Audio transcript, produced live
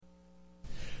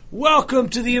Welcome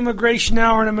to the Immigration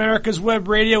Hour on America's Web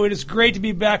Radio. It is great to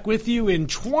be back with you in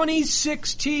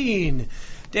 2016.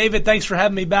 David, thanks for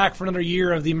having me back for another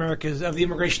year of the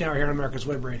Immigration Hour here on America's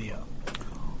Web Radio.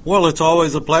 Well, it's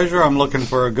always a pleasure. I'm looking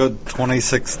for a good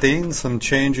 2016, some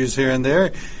changes here and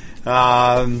there.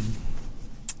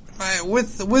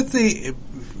 With the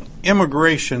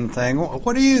immigration thing,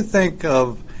 what do you think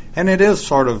of, and it is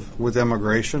sort of with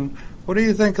immigration, what do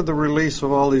you think of the release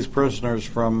of all these prisoners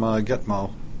from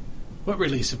Gitmo? What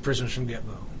release of prisoners from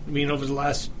Gitmo? I mean, over the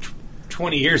last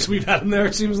 20 years we've had them there,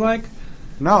 it seems like?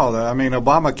 No, I mean,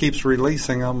 Obama keeps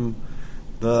releasing them.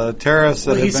 The terrorists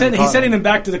that he's sending them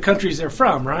back to the countries they're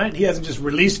from, right? He hasn't just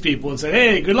released people and said,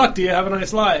 hey, good luck to you, have a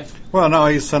nice life. Well, no,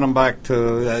 he's sent them back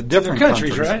to different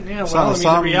countries, right? Yeah, well,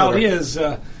 the reality is...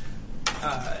 And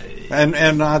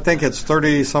I think it's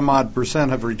 30-some-odd%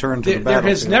 have returned to the battlefield. There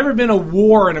has never been a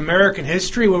war in American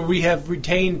history where we have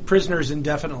retained prisoners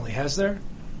indefinitely, has there?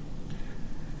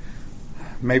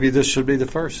 Maybe this should be the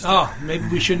first. Oh, maybe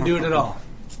we shouldn't do it at all.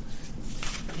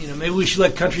 Maybe we should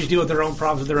let countries deal with their own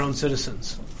problems with their own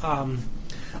citizens. I'm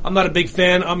not a big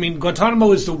fan. I mean,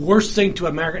 Guantanamo is the worst thing to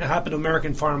happen to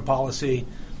American foreign policy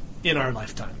in our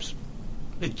lifetimes.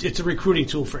 It's a recruiting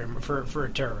tool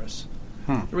for terrorists.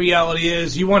 The reality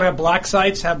is, you want to have black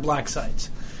sites, have black sites.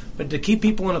 But to keep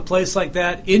people in a place like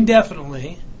that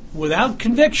indefinitely, without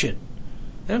conviction,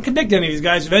 they don't convict any of these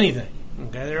guys of anything.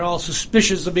 Okay, they're all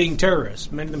suspicious of being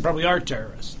terrorists. Many of them probably are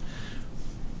terrorists.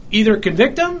 Either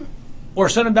convict them or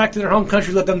send them back to their home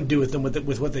country, let them do with them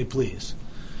with what they please.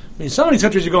 I mean, some of these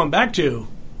countries you're going back to,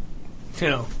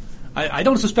 I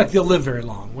don't suspect they'll live very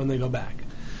long when they go back.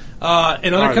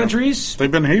 In other countries...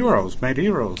 They've been made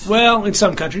heroes. Well, in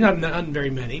some countries, not very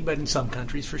many, but in some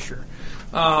countries for sure.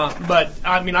 But,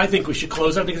 I mean, I think we should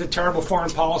close it. I think it's a terrible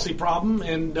foreign policy problem,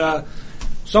 and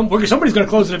somebody's going to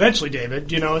close it eventually,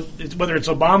 David. Whether it's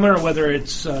Obama or whether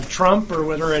it's Trump or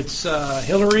whether it's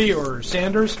Hillary or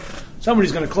Sanders,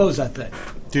 somebody's going to close that thing.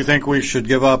 Do you think we should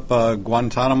give up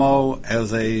Guantanamo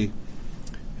as a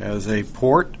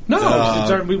port?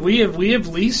 No, we have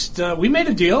leased. We made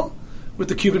a deal with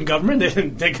the Cuban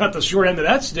government. They got the short end of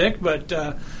that stick, but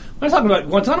I'm talking about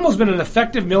Guantanamo's been an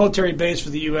effective military base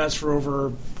for the U.S. for over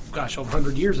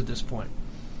 100 years at this point.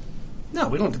 No,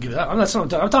 we don't have to give it up.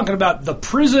 I'm talking about the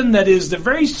prison that is the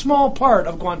very small part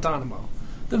of Guantanamo.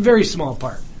 The very small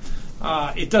part.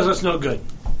 It does us no good.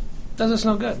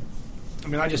 I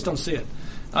mean, I just don't see it.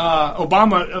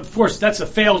 Obama, of course, that's a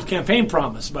failed campaign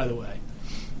promise, by the way,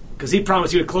 because he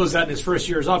promised he would close that in his first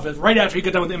year of office, right after he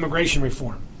got done with immigration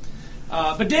reform.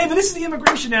 But, David, this is the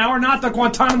Immigration Hour, not the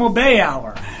Guantanamo Bay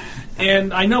Hour.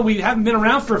 And I know we haven't been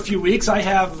around for a few weeks.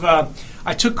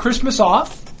 I took Christmas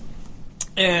off,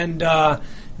 and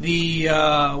we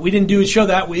didn't do a show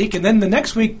that week. And then the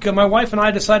next week, my wife and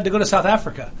I decided to go to South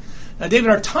Africa. Now, David,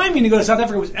 our timing to go to South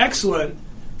Africa was excellent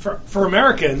for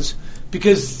Americans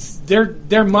because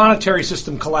their monetary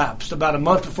system collapsed about a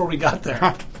month before we got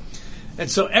there. And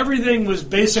so everything was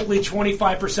basically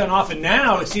 25% off, and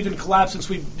now it's even collapsed since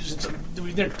we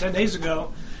were there 10 days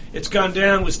ago. It's gone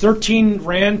down. It was 13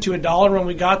 rand to $1 when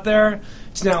we got there.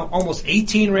 It's now almost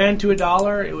 18 rand to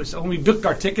 $1. It was when we booked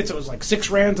our tickets, it was like 6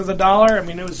 rand to the dollar. I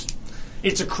mean,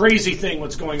 it's a crazy thing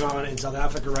what's going on in South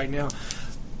Africa right now.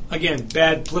 Again,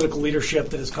 bad political leadership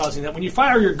that is causing that. When you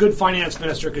fire your good finance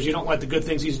minister because you don't like the good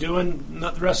things he's doing,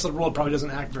 the rest of the world probably doesn't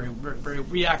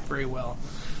react very well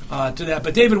to that.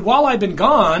 But David, while I've been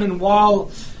gone and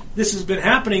while this has been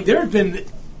happening, there have been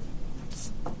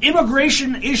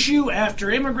immigration issue after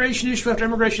immigration issue after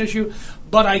immigration issue,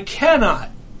 but I cannot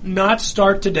not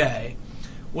start today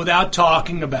without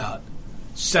talking about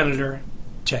Senator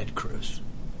Ted Cruz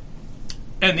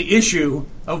and the issue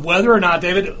of whether or not,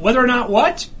 David,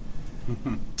 what?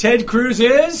 Ted Cruz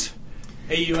is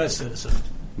a U.S. citizen.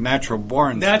 Natural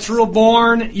born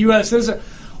U.S. citizen.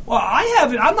 Well,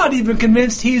 I'm not even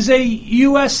convinced he's a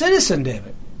U.S. citizen,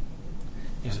 David.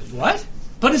 He says, what?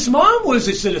 But his mom was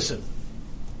a citizen.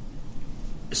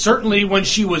 Certainly when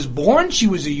she was born, she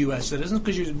was a U.S. citizen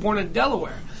because she was born in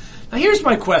Delaware. Now, here's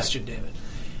my question, David.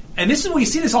 And this is we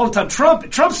see this all the time.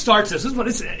 Trump starts this. This is what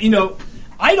it's,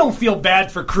 I don't feel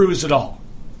bad for Cruz at all.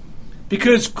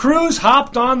 Because Cruz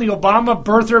hopped on the Obama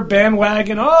birther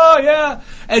bandwagon,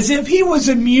 as if he was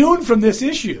immune from this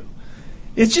issue.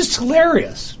 It's just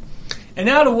hilarious. And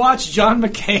now to watch John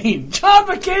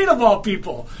McCain of all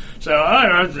people. So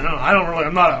I'm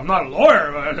not a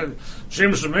lawyer, but it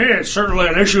seems to me it's certainly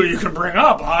an issue you can bring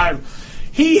up.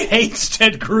 He hates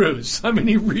Ted Cruz. I mean,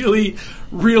 he really,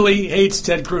 really hates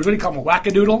Ted Cruz. What do you call him, a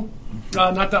wackadoodle?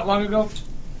 Not that long ago.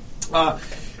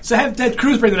 So have Ted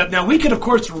Cruz bring that up. Now, we could, of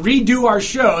course, redo our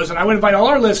shows, and I would invite all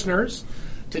our listeners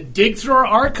to dig through our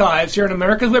archives here in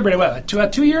America's Liberty. What,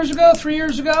 2 years ago, 3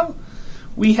 years ago,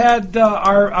 we had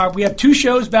we had two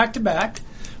shows back to back.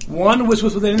 One was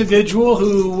with an individual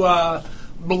who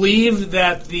believed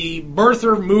that the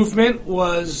birther movement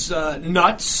was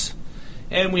nuts,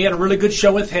 and we had a really good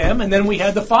show with him. And then we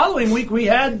had the following week, we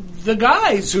had the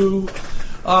guys who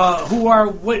are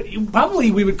what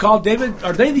probably we would call, David,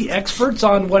 are they the experts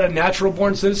on what a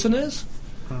natural-born citizen is?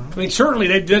 I mean, certainly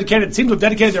they seem to have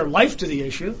dedicated their life to the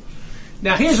issue.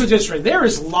 Now, here's what's interesting. There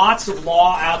is lots of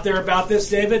law out there about this,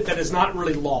 David, that is not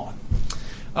really law.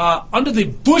 Under the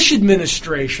Bush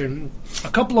administration, a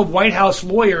couple of White House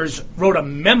lawyers wrote a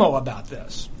memo about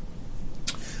this.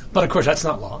 But, of course, that's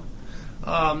not law.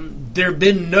 There have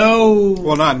been no...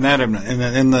 Well, not in that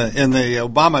in the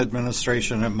Obama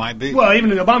administration, it might be. Well,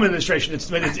 even in the Obama administration,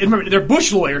 remember, they're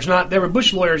Bush lawyers, they were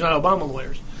Bush lawyers, not Obama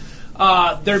lawyers.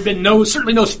 There have been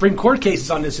certainly no Supreme Court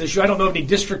cases on this issue. I don't know of any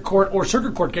district court or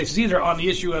circuit court cases either on the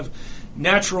issue of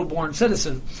natural-born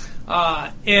citizen.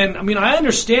 And, I mean, I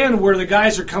understand where the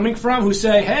guys are coming from who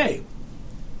say, hey,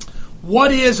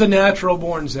 what is a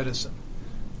natural-born citizen?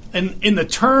 And in the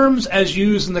terms as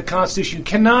used in the Constitution, you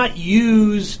cannot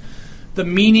use the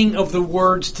meaning of the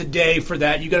words today for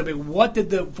that. You got to be, what did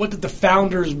the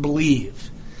founders believe?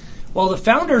 Well, the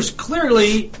founders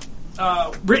clearly...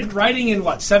 writing in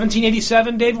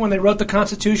 1787, David, when they wrote the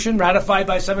Constitution, ratified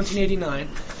by 1789.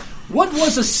 What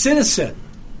was a citizen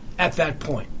at that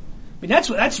point? I mean,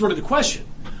 that's really the question.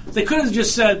 They could have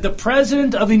just said the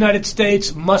President of the United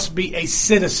States must be a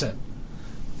citizen,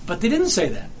 but they didn't say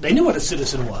that. They knew what a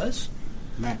citizen was,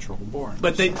 natural born.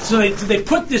 But they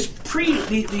put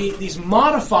these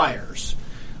modifiers,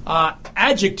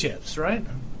 adjectives, right?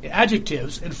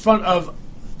 Adjectives in front of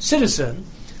citizen.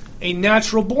 A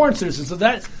natural-born citizen. So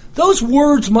that those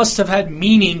words must have had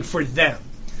meaning for them.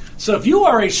 So if you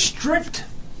are a strict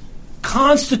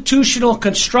constitutional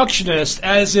constructionist,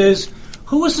 as is,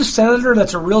 who was the senator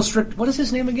that's a real strict, what is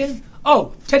his name again?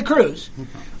 Oh, Ted Cruz.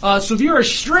 So if you're a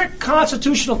strict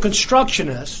constitutional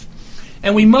constructionist,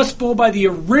 and we must go by the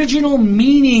original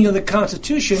meaning of the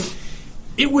Constitution,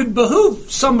 it would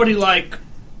behoove somebody like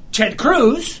Ted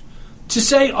Cruz to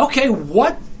say, okay,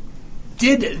 what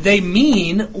did they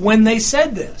mean when they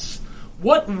said this?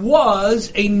 What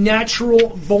was a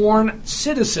natural-born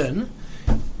citizen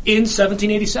in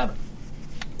 1787?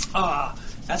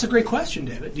 That's a great question,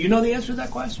 David. Do you know the answer to that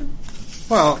question?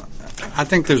 Well, I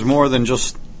think there's more than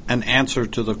just an answer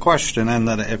to the question, and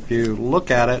that if you look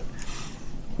at it,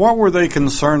 what were they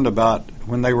concerned about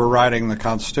when they were writing the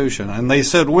Constitution? And they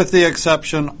said, with the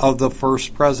exception of the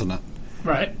first president.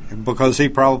 Right. Because he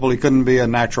probably couldn't be a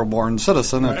natural-born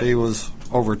citizen if he was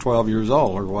over 12 years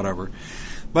old or whatever.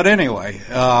 But anyway,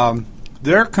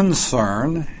 their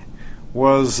concern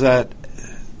was that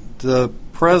the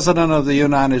President of the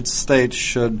United States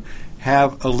should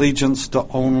have allegiance to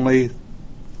only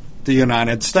the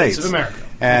United States. States of America.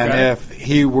 And if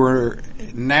he were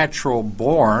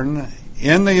natural-born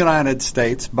in the United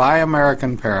States by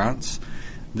American parents,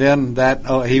 then that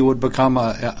he would become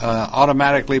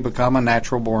automatically become a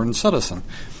natural-born citizen.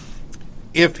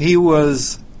 If he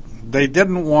was, they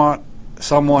didn't want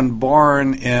someone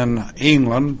born in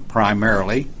England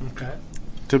primarily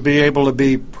to be able to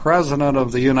be president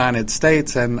of the United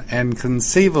States and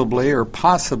conceivably or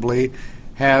possibly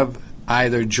have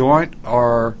either joint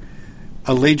or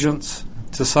allegiance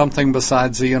to something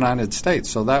besides the United States.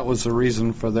 So that was the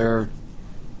reason for their...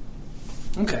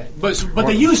 Okay, but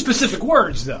they use specific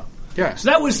words, though. Yeah. So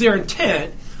that was their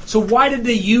intent. So why did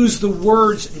they use the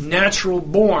words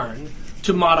natural-born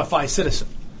to modify citizen?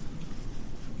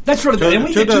 That's sort of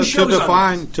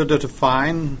to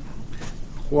define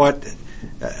what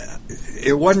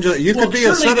it wasn't. Just, you could be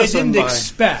a citizen. They didn't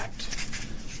expect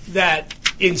that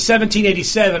in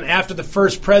 1787, after the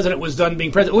first president was done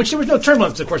being president, which there was no term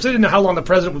limits, of course. They didn't know how long the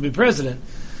president would be president.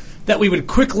 That we would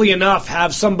quickly enough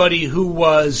have somebody who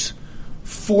was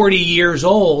 40 years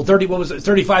old,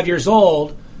 35 years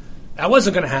old. That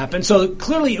wasn't going to happen. So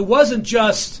clearly, it wasn't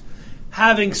just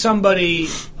having somebody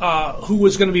who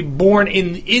was going to be born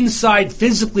inside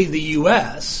physically the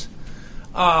U.S.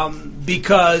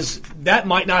 Because that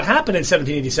might not happen in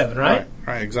 1787, right?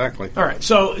 Right, exactly. All right.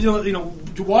 So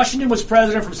Washington was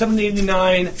president from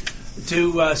 1789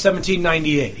 to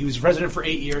 1798. He was president for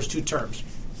 8 years, 2 terms.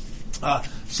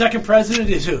 Second president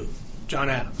is who? John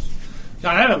Adams.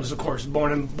 John Adams, of course,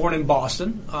 born in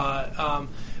Boston.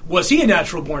 Was he a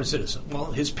natural-born citizen?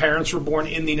 Well, his parents were born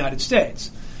in the United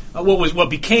States. What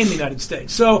became the United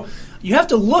States. So you have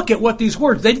to look at what these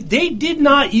words. They did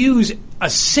not use a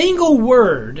single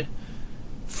word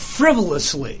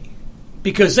frivolously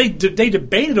because they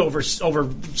debated over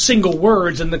single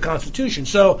words in the Constitution.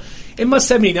 So it must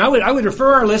have meaning. I would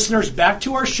refer our listeners back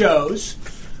to our shows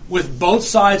with both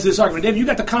sides of this argument. David, you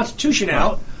got the Constitution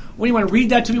out. What do you want to read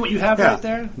that to me? What you have right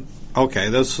there? Okay,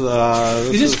 this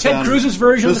is this Ted Cruz's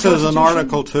version of the Constitution? This is in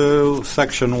Article 2,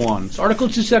 Section 1. It's Article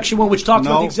 2, Section 1, which talks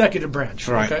about the executive branch.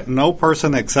 Right. Okay. No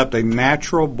person except a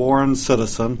natural-born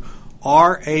citizen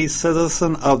or a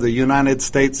citizen of the United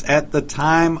States at the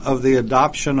time of the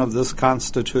adoption of this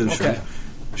Constitution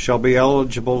shall be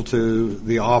eligible to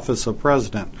the office of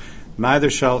President. Neither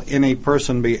shall any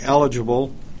person be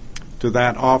eligible to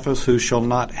that office who shall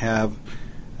not have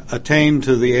attained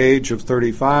to the age of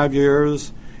 35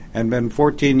 years and been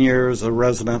 14 years a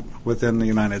resident within the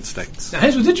United States. Now,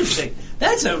 here's what's interesting.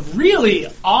 That's a really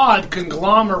odd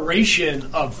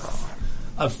conglomeration of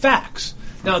facts.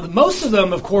 Now, most of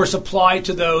them, of course, apply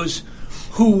to those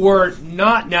who were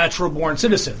not natural-born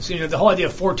citizens. You know, the whole idea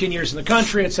of 14 years in the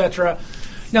country, etc.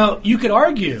 Now, you could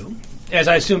argue, as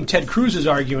I assume Ted Cruz is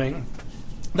arguing,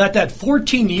 that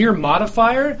 14-year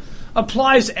modifier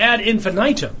applies ad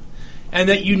infinitum, and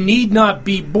that you need not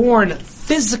be born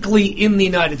physically in the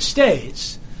United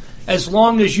States as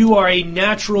long as you are a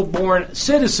natural-born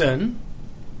citizen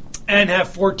and have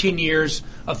 14 years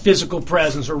of physical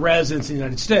presence or residence in the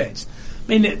United States.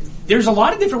 I mean, there's a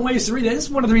lot of different ways to read it. This is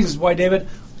one of the reasons why, David,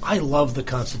 I love the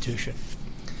Constitution.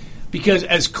 Because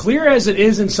as clear as it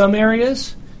is in some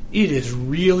areas, it is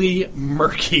really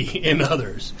murky in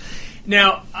others.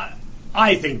 Now,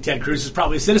 I think Ted Cruz is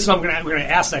probably a citizen. I'm going to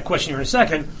ask that question here in a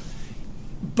second.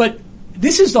 But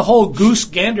this is the whole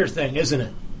goose-gander thing, isn't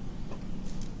it?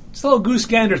 It's the whole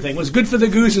goose-gander thing. What's good for the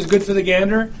goose is good for the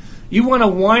gander. You want to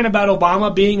whine about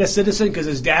Obama being a citizen because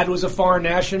his dad was a foreign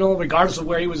national, regardless of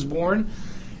where he was born?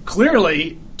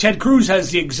 Clearly, Ted Cruz has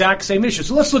the exact same issue.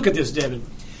 So let's look at this, David.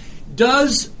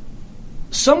 Does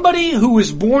somebody who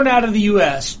was born out of the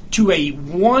U.S. to a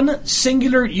one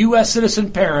singular U.S.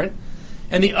 citizen parent,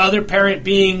 and the other parent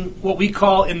being what we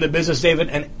call in the business, David,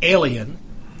 an alien.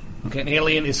 Okay, an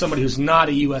alien is somebody who's not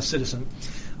a U.S. citizen.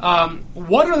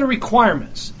 What are the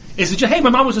requirements? Is it just, hey, my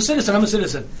mom was a citizen, I'm a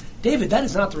citizen? David, that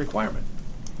is not the requirement.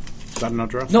 Is that an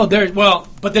address? No,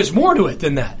 but there's more to it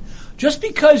than that. Just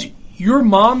because your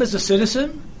mom is a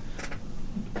citizen,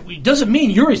 it doesn't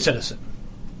mean you're a citizen.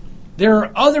 There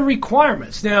are other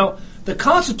requirements. Now, the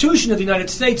Constitution of the United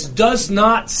States does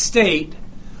not state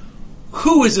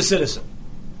who is a citizen.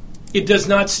 It does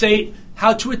not state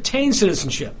how to attain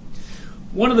citizenship.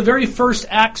 One of the very first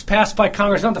acts passed by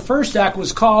Congress, not the first act,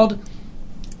 was called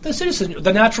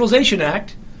the Naturalization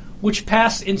Act, which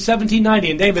passed in 1790.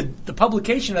 And David, the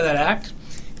publication of that act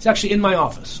is actually in my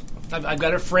office. I've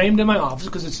got it framed in my office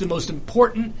because it's the most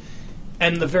important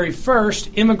and the very first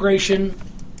immigration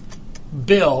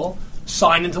bill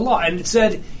signed into law. And it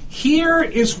said, here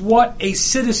is what a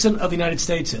citizen of the United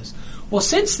States is. Well,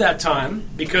 since that time,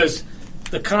 because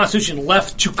the Constitution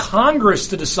left to Congress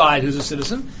to decide who's a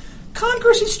citizen,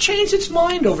 Congress has changed its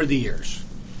mind over the years.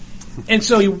 And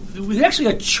so there's actually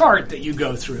a chart that you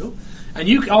go through,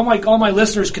 and all my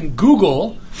listeners can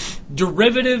Google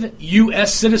derivative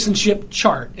U.S. citizenship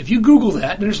chart. If you Google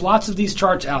that, and there's lots of these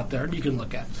charts out there you can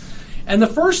look at. And the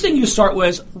first thing you start with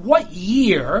is what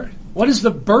is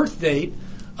the birth date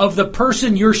of the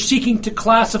person you're seeking to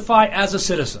classify as a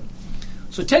citizen?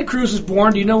 So Ted Cruz was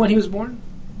born, do you know when he was born?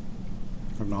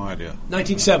 I have no idea.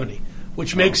 1970,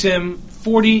 which makes him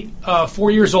 4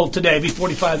 years old today, be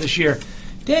 45 this year.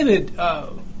 David,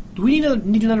 do we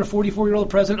need another 44-year-old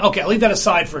president? Okay, I'll leave that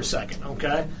aside for a second,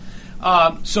 okay?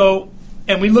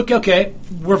 And we look, okay,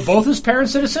 were both his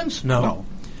parents citizens? No.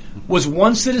 Was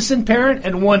one citizen parent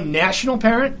and one national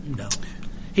parent? No.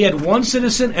 He had one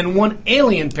citizen and one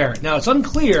alien parent. Now, it's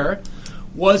unclear,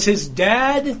 was his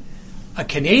dad a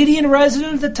Canadian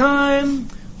resident at the time?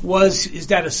 Was his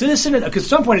dad a citizen? Because at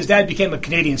some point his dad became a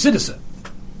Canadian citizen.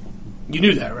 You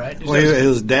knew that, right?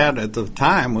 His dad at the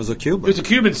time was a Cuban. He was a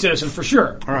Cuban citizen for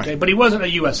sure. All right. Okay, but he wasn't a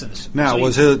U.S. citizen. Now,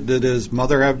 did his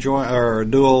mother have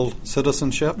dual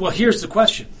citizenship? Well, here's the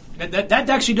question. That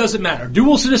actually doesn't matter.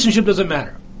 Dual citizenship doesn't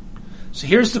matter. So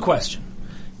here's the question.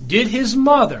 Did his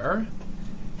mother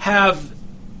have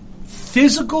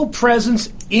physical presence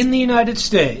in the United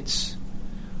States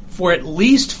for at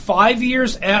least 5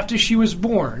 years after she was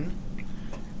born,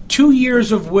 2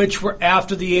 years of which were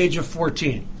after the age of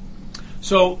 14?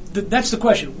 So that's the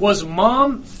question. Was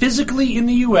mom physically in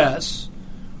the U.S.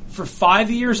 for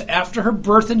 5 years after her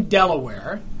birth in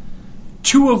Delaware,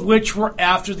 2 of which were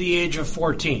after the age of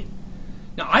 14?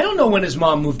 Now, I don't know when his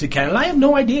mom moved to Canada. I have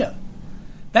no idea.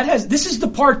 This is the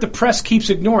part the press keeps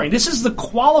ignoring. This is the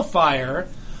qualifier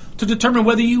to determine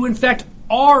whether you, in fact,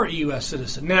 are a U.S.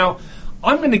 citizen. Now,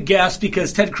 I'm going to guess,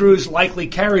 because Ted Cruz likely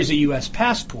carries a U.S.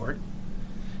 passport,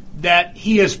 that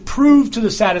he has proved to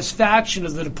the satisfaction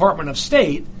of the Department of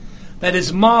State that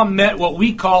his mom met what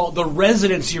we call the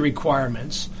residency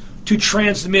requirements to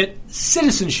transmit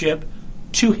citizenship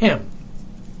to him.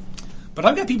 But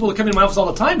I've got people that come in my office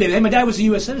all the time, David. Hey, my dad was a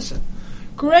U.S. citizen.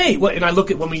 Great. Well, and I look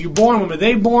at when were you born, when were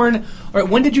they born? All right,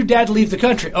 when did your dad leave the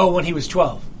country? Oh, when he was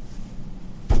 12.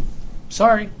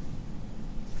 Sorry.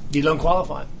 You don't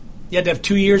qualify. You had to have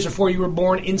 2 years before you were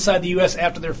born inside the U.S.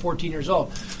 after they're 14 years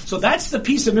old. So that's the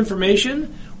piece of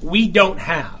information we don't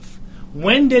have.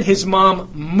 When did his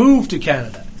mom move to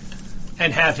Canada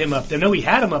and have him up there? No, we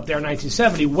had him up there in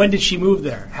 1970. When did she move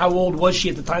there? How old was she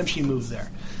at the time she moved there?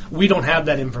 We don't have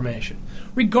that information.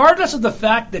 Regardless of the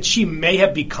fact that she may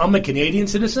have become a Canadian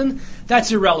citizen,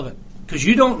 that's irrelevant, because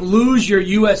you don't lose your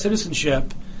U.S.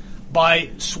 citizenship by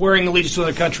swearing allegiance to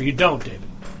another country. You don't, David.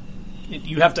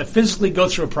 You have to physically go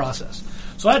through a process.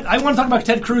 So I want to talk about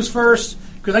Ted Cruz first,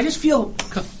 because I just feel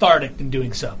cathartic in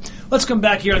doing so. Let's come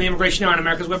back here on the Immigration Hour on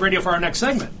America's Web Radio for our next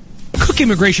segment. Cook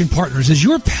Immigration Partners is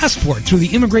your passport through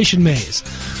the immigration maze.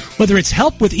 Whether it's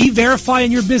help with E-Verify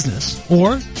in your business,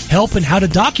 or help in how to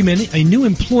document a new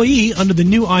employee under the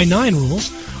new I-9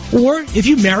 rules, or if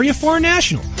you marry a foreign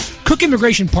national, Cook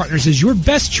Immigration Partners is your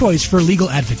best choice for a legal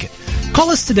advocate. Call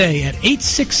us today at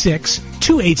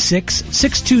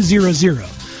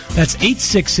 866-286-6200. That's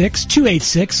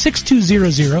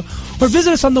 866-286-6200, or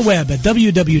visit us on the web at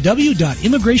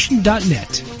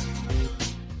www.immigration.net.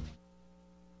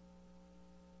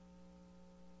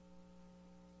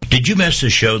 Did you miss a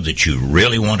show that you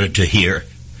really wanted to hear?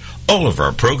 All of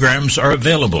our programs are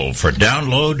available for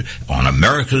download on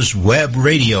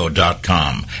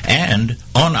americaswebradio.com and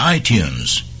on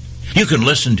iTunes. You can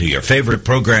listen to your favorite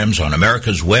programs on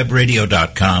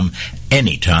americaswebradio.com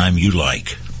anytime you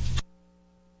like.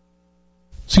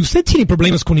 Si usted tiene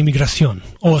problemas con inmigración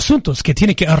o asuntos que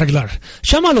tiene que arreglar,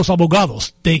 llama a los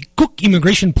abogados de Cook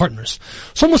Immigration Partners.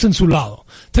 Somos en su lado.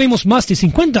 Tenemos más de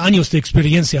 50 años de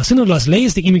experiencia haciendo las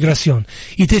leyes de inmigración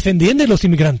y defendiendo a los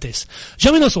inmigrantes.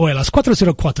 Llámenos hoy a las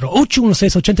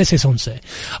 404-816-8611,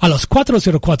 a los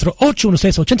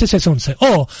 404-816-8611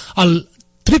 o al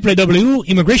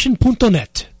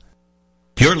www.immigration.net.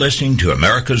 You're listening to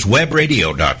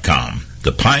americaswebradio.com,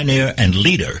 the pioneer and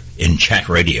leader in chat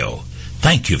radio.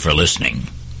 Thank you for listening.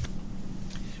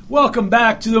 Welcome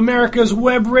back to America's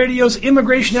Web Radio's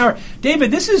Immigration Hour. David,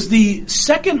 this is the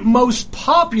second most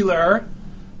popular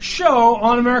show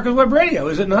on America's Web Radio,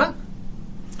 is it not?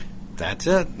 That's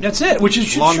it. That's it, which is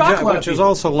should shock a lot of which is people.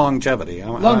 also longevity.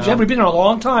 Longevity. We've been on a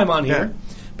long time on here. Yeah.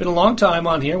 Been a long time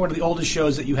on here. One of the oldest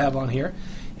shows that you have on here.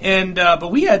 And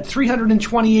but we had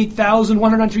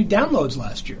 328,103 downloads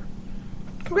last year.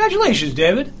 Congratulations,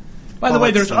 David. By the way,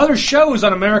 there's other shows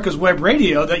on America's Web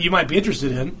Radio that you might be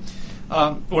interested in.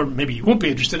 Or maybe you won't be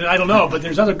interested in, I don't know, but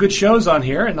there's other good shows on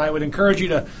here, and I would encourage you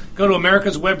to go to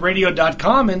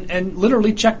americaswebradio.com and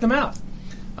literally check them out.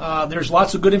 There's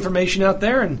lots of good information out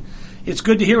there, and it's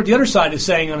good to hear what the other side is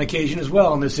saying on occasion as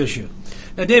well on this issue.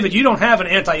 Now, David, you don't have an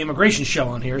anti-immigration show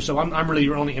on here, so I'm really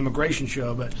your only immigration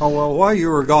show. But well, while you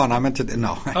were gone, I meant to...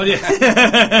 No. Oh,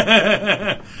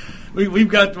 yeah. We've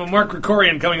got Mark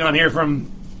Krikorian coming on here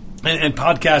from and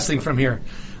podcasting from here.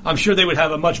 I'm sure they would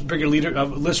have a much bigger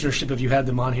listenership if you had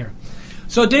them on here.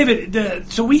 So,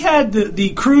 David, so we had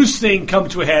the Cruz thing come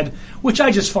to a head, which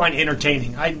I just find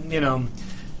entertaining.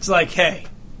 It's like, hey,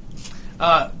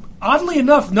 oddly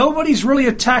enough, nobody's really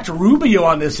attacked Rubio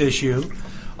on this issue,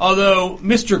 although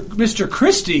Mr.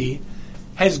 Christie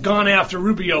has gone after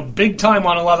Rubio big time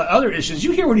on a lot of other issues.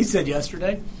 You hear what he said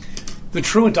yesterday? The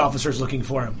truant officer's looking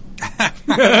for him.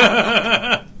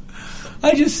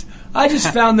 I just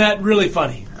found that really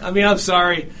funny. I mean, I'm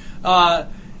sorry.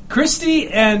 Christie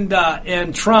and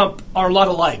Trump are a lot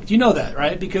alike. You know that,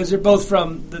 right? Because they're both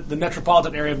from the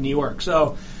metropolitan area of New York.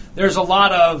 So there's a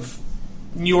lot of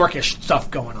New Yorkish stuff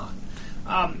going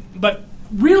on. But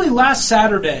really, last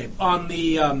Saturday on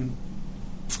the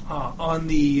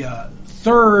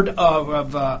 3rd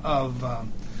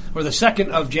or the 2nd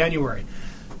of January,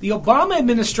 the Obama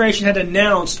administration had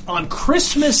announced on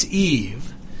Christmas Eve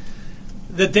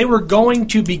that they were going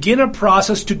to begin a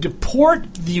process to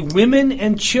deport the women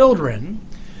and children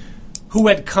who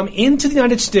had come into the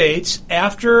United States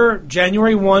after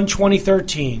January 1,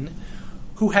 2013,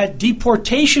 who had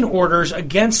deportation orders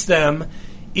against them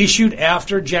issued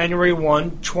after January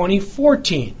 1,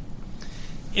 2014.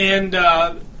 And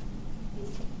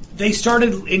they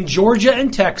started in Georgia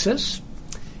and Texas,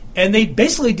 and they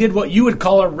basically did what you would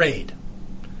call a raid.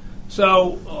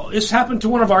 So this happened to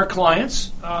one of our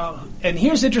clients, and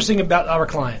here's interesting about our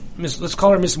client. Let's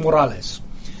call her Miss Morales.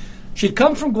 She'd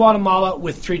come from Guatemala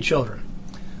with 3 children,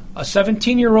 a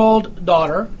 17-year-old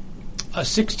daughter, a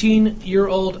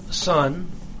 16-year-old son,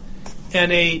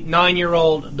 and a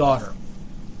 9-year-old daughter.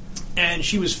 And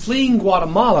she was fleeing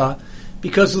Guatemala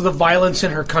because of the violence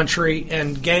in her country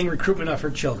and gang recruitment of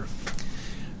her children.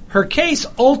 Her case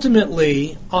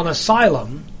ultimately on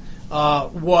asylum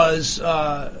was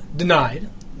denied,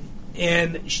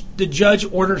 and the judge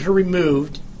ordered her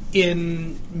removed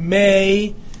in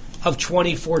May of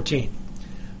 2014.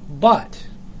 But,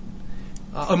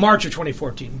 March of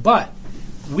 2014. But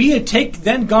we had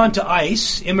then gone to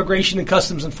ICE, Immigration and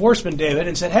Customs Enforcement, David,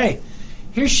 and said, hey,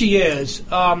 here she is.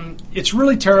 It's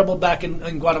really terrible back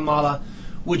in Guatemala.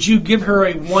 Would you give her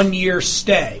a 1-year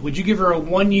stay? Would you give her a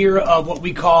 1 year of what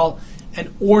we call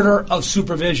an order of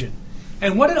supervision?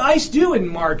 And what did ICE do in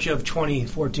March of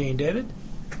 2014, David?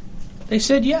 They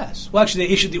said yes. Well, actually,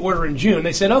 they issued the order in June.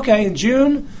 They said, okay, in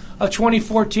June of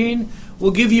 2014,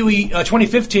 we'll give you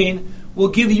 2015, we'll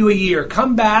give you a year.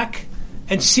 Come back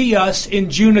and see us in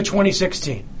June of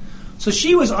 2016. So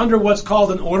she was under what's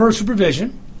called an order of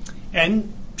supervision,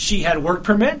 and she had a work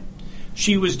permit.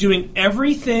 She was doing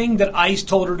everything that ICE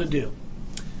told her to do.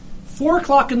 4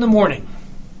 o'clock in the morning,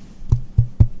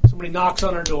 somebody knocks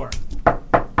on her door.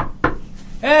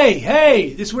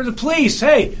 Hey, we're the police.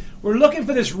 Hey, we're looking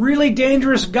for this really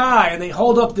dangerous guy. And they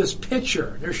hold up this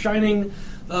picture. They're shining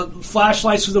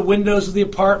flashlights through the windows of the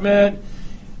apartment.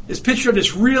 This picture of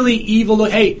this really evil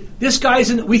look. Hey, this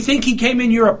guy's we think he came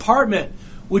in your apartment.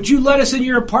 Would you let us in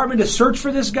your apartment to search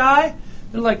for this guy?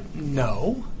 They're like,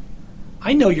 no.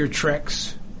 I know your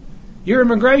tricks. You're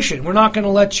immigration. We're not going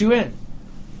to let you in.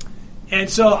 And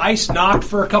so ICE knocked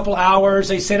for a couple hours.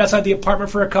 They stayed outside the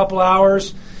apartment for a couple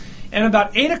hours. And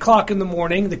about 8 o'clock in the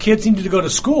morning, the kids needed to go to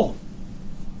school.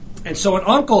 And so an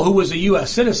uncle who was a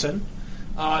U.S. citizen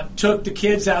took the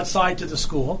kids outside to the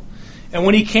school. And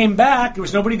when he came back, there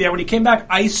was nobody there. When he came back,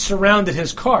 ICE surrounded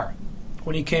his car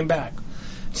when he came back.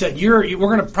 Said, we're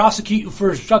going to prosecute you for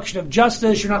obstruction of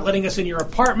justice. You're not letting us in your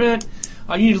apartment.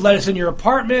 You need to let us in your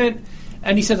apartment.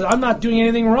 And he said, I'm not doing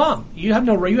anything wrong. You have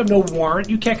no warrant.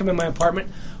 You can't come in my apartment.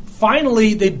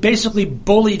 Finally, they basically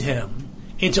bullied him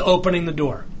into opening the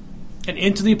door. And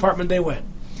into the apartment they went.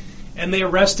 And they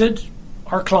arrested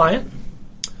our client,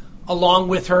 along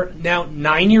with her now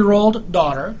 9-year-old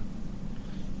daughter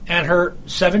and her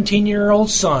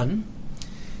 17-year-old son.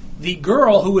 The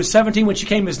girl, who was 17 when she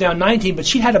came, is now 19, but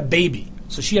she had a baby.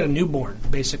 So she had a newborn,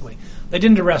 basically. They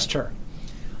didn't arrest her.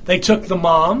 They took the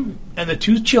mom and the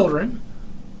 2 children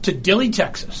to Dilley,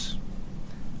 Texas,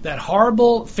 that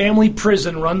horrible family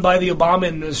prison run by the Obama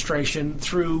administration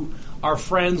through our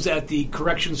friends at the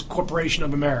Corrections Corporation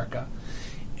of America,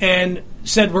 and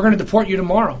said, we're going to deport you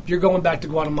tomorrow. You're going back to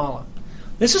Guatemala.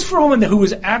 This is for a woman who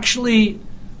was actually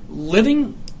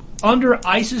living under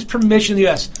ICE's permission in the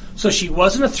U.S. So she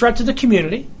wasn't a threat to the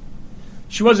community.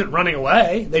 She wasn't running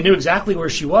away. They knew exactly where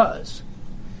she was.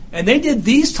 And they did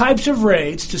these types of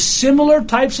raids to similar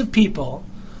types of people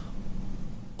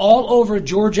all over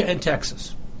Georgia and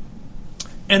Texas.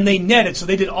 And they netted. So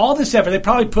they did all this effort. They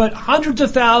probably put hundreds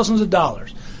of thousands of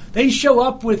dollars. They show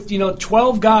up with,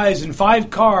 12 guys and 5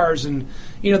 cars and,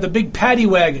 the big paddy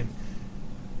wagon.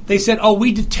 They said,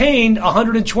 we detained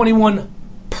 121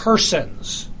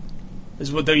 persons,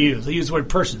 is what they use. They use the word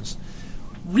persons.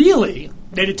 Really,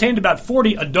 they detained about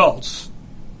 40 adults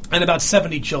and about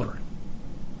 70 children.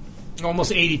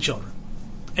 Almost 80 children.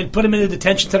 And put them in a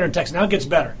detention center in Texas. Now it gets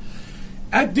better.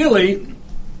 At Dilley,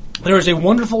 there is a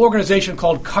wonderful organization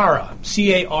called CARA,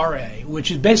 C-A-R-A,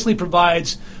 which basically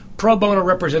provides pro bono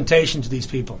representation to these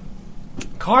people.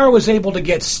 CARA was able to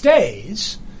get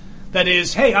stays, that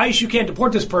is, hey, ICE, you can't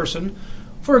deport this person,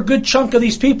 for a good chunk of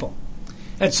these people.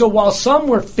 And so while some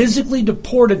were physically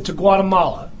deported to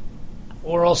Guatemala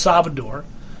or El Salvador,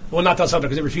 well, not El Salvador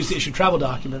because they refused to issue travel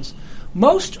documents,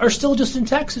 most are still just in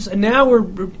Texas. And now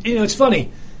it's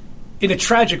funny, in a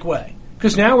tragic way,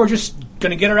 because now we're just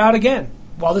going to get her out again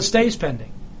while the stay is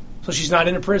pending. So she's not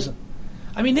in a prison.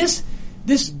 I mean, this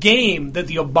game that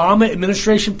the Obama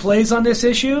administration plays on this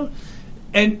issue,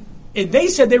 and they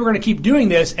said they were going to keep doing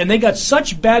this, and they got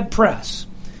such bad press,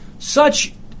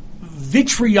 such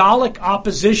vitriolic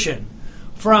opposition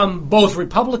from both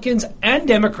Republicans and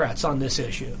Democrats on this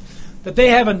issue that they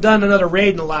haven't done another raid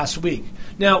in the last week.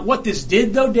 Now, what this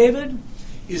did, though, David,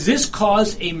 is this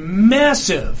caused a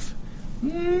massive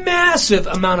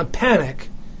amount of panic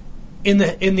in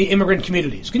the immigrant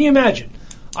communities. Can you imagine?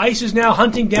 ICE is now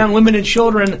hunting down women and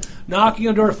children, knocking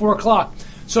on the door at 4 o'clock.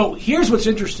 So here's what's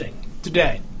interesting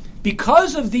today.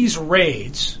 Because of these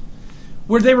raids,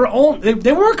 where they weren't going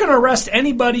to arrest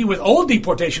anybody with old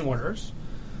deportation orders,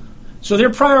 So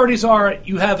their priorities are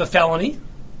you have a felony,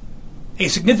 a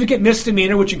significant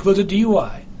misdemeanor, which includes a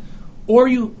DUI, or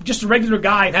you just a regular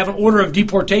guy and have an order of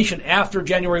deportation after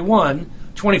January 1,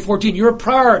 2014. You're a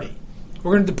priority.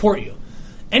 We're going to deport you.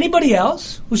 Anybody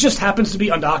else who just happens to be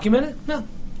undocumented? No.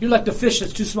 You're like the fish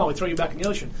that's too small. We throw you back in the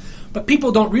ocean. But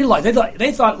people don't realize.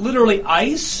 They thought literally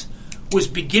ICE was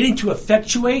beginning to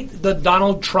effectuate the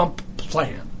Donald Trump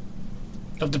plan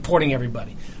of deporting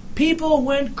everybody. People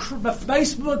went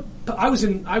Facebook.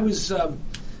 I was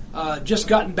just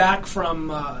gotten back from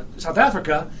South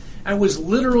Africa and was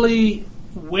literally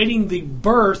waiting the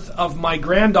birth of my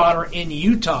granddaughter in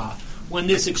Utah when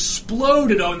this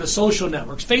exploded on the social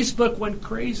networks. Facebook went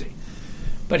crazy.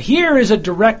 But here is a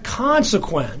direct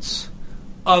consequence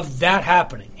of that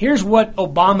happening. Here's what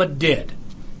Obama did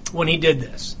when he did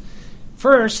this.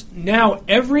 First, now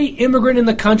every immigrant in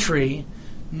the country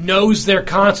knows their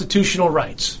constitutional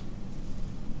rights.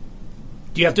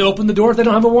 Do you have to open the door if they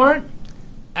don't have a warrant?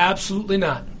 Absolutely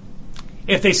not.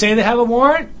 If they say they have a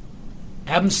warrant,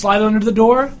 have them slide under the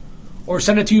door or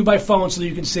send it to you by phone so that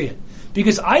you can see it.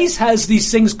 Because ICE has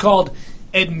these things called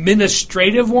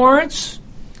administrative warrants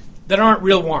that aren't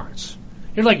real warrants.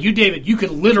 You're like you, David, you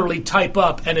could literally type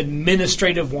up an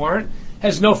administrative warrant,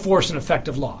 has no force and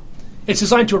effective law. It's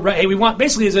designed to arrest, hey, we want,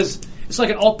 basically it's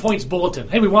like an all points bulletin.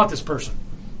 Hey, we want this person.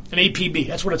 An APB,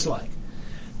 that's what it's like.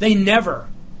 They never,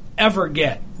 ever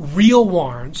get real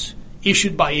warrants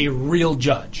issued by a real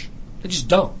judge. They just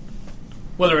don't.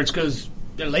 Whether it's because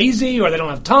they're lazy or they don't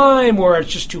have time or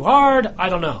it's just too hard, I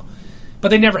don't know. But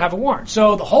they never have a warrant.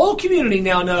 So the whole community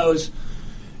now knows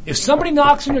if somebody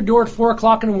knocks on your door at 4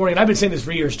 o'clock in the morning, and I've been saying this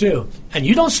for years too, and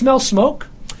you don't smell smoke,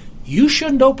 you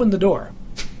shouldn't open the door.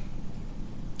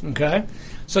 Okay?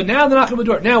 So now they're knocking on the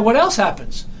door. Now what else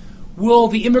happens? Will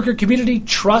the immigrant community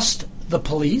trust the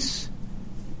police?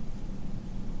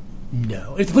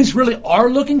 No. If the police really are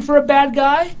looking for a bad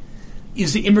guy,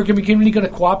 is the immigrant community going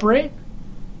to cooperate?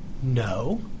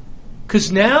 No.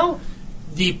 Because now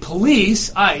the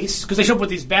police, ICE, because they show up with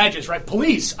these badges, right?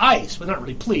 Police, ICE. Well, they're not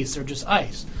really police. They're just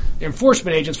ICE. They're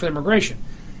enforcement agents for immigration.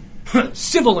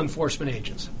 Civil enforcement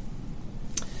agents.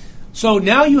 So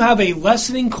now you have a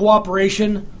lessening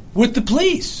cooperation with the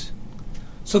police.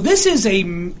 So this is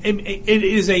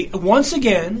once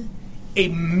again, a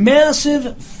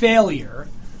massive failure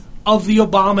of the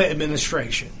Obama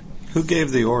administration. Who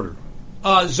gave the order?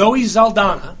 Zoe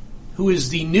Saldana, who is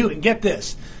the new, and get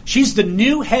this, she's the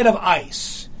new head of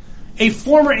ICE, a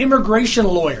former immigration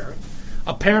lawyer,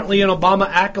 apparently an Obama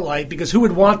acolyte, because who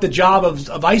would want the job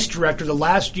of ICE director the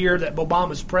last year that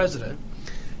Obama's president?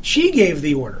 She gave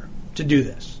the order to do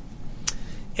this.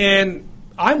 And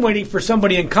I'm waiting for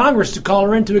somebody in Congress to call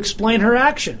her in to explain her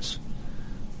actions.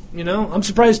 You know, I'm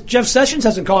surprised Jeff Sessions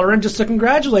hasn't called her in just to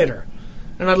congratulate her.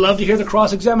 And I'd love to hear the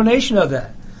cross-examination of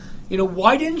that. You know,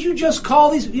 why didn't you just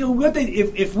call these? You know,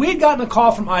 if we had gotten a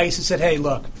call from ICE and said, "Hey,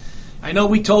 look, I know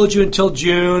we told you until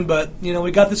June, but you know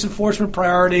we got this enforcement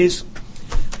priorities.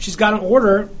 She's got an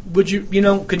order. Would you,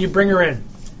 can you bring her in?"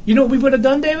 You know what we would have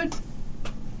done, David?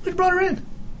 We'd brought her in.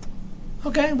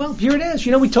 Okay, well here it is.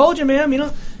 You know, we told you, ma'am. You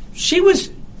know, she would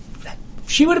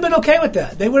have been okay with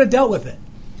that. They would have dealt with it.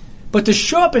 But to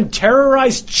show up and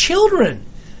terrorize children.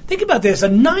 Think about this, a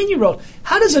 9-year-old.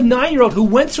 How does a 9-year-old who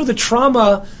went through the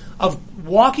trauma of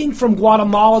walking from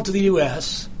Guatemala to the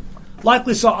U.S.,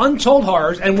 likely saw untold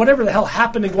horrors, and whatever the hell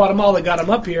happened in Guatemala that got him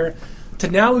up here, to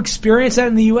now experience that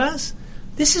in the U.S.?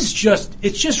 This is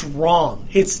it's just wrong.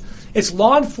 It's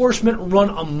law enforcement run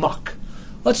amok.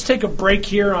 Let's take a break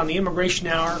here on the Immigration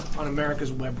Hour on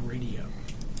America's Web Radio.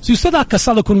 Si usted ha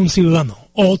casado con un ciudadano,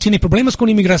 o tiene problemas con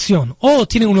inmigración, o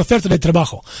tiene una oferta de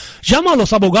trabajo, llama a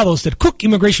los abogados del Cook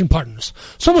Immigration Partners.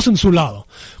 Somos en su lado.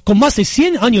 Con más de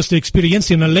 100 años de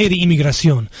experiencia en la ley de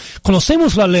inmigración,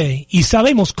 conocemos la ley y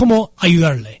sabemos cómo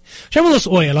ayudarle. Llámanos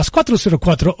hoy a las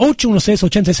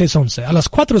 404-816-8611, a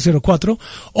las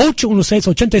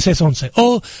 404-816-8611,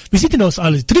 o visítenos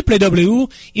al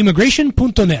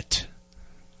www.immigration.net.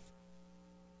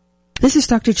 This is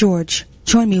Dr. George.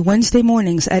 Join me Wednesday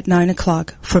mornings at 9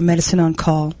 o'clock for Medicine on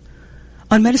Call.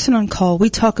 On Medicine on Call,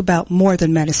 we talk about more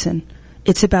than medicine.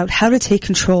 It's about how to take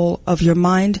control of your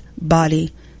mind,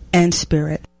 body, and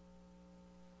spirit.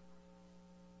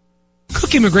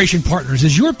 Cook Immigration Partners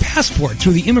is your passport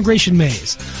through the immigration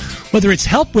maze. Whether it's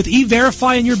help with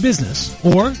E-Verify in your business,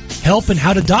 or help in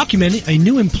how to document a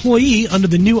new employee under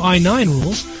the new I-9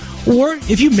 rules, or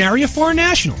if you marry a foreign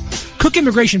national, Cook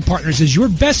Immigration Partners is your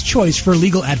best choice for a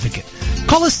legal advocate.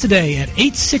 Call us today at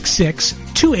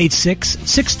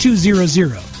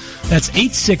 866-286-6200. That's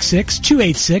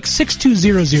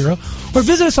 866-286-6200, or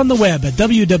visit us on the web at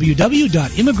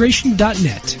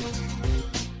www.immigration.net.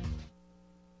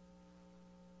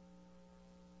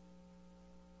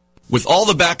 With all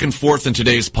the back and forth in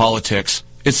today's politics,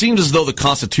 it seems as though the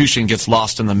Constitution gets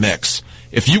lost in the mix.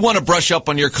 If you want to brush up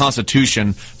on your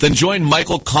Constitution, then join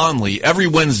Michael Conley every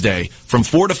Wednesday from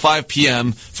 4 to 5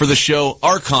 p.m. for the show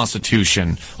Our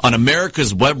Constitution on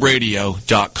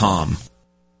americaswebradio.com.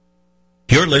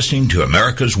 You're listening to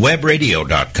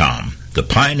americaswebradio.com, the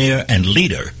pioneer and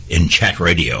leader in chat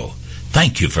radio.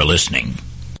 Thank you for listening.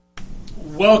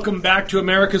 Welcome back to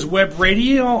America's Web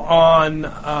Radio on,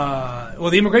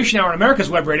 the Immigration Hour on America's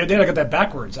Web Radio. David, I got that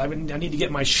backwards. I need to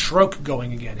get my stroke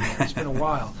going again here. It's been a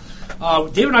while.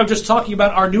 David and I were just talking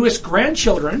about our newest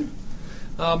grandchildren.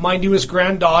 My newest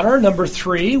granddaughter, number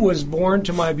 3, was born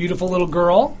to my beautiful little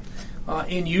girl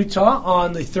in Utah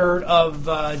on the 3rd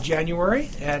of January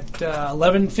at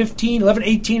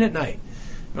 11:18 at night.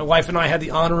 My wife and I had the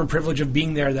honor and privilege of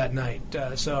being there that night.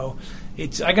 So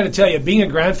I got to tell you, being a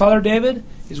grandfather, David,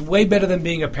 is way better than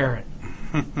being a parent.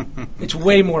 It's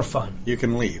way more fun. You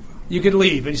can leave. You can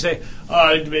leave, and you say,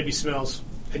 the baby smells.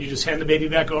 And you just hand the baby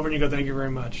back over, and you go, thank you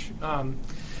very much.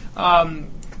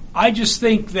 I just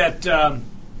think that, to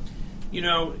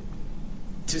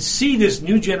see this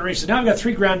new generation. Now I've got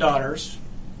 3 granddaughters.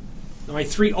 My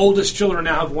 3 oldest children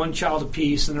now have 1 child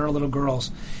apiece, and they're little girls.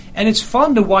 And it's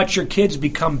fun to watch your kids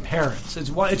become parents.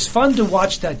 It's fun to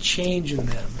watch that change in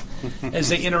them as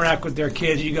they interact with their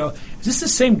kids. You go, is this the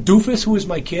same doofus who was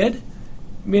my kid?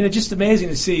 I mean, it's just amazing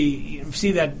to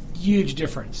see that huge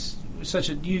difference. Such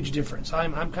a huge difference.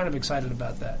 I'm kind of excited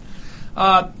about that.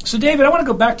 So, David, I want to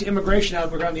go back to immigration now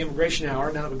that we're on the immigration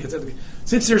hour. Now that we get to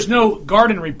since there's no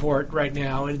garden report right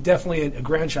now, and definitely a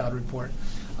grandchild report.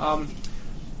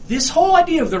 This whole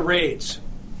idea of the raids.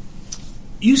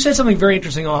 You said something very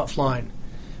interesting offline.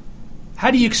 How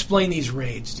do you explain these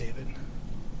raids, David?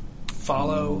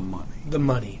 Follow the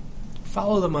money.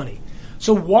 Follow the money.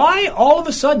 So why all of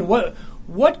a sudden,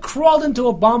 what crawled into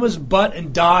Obama's butt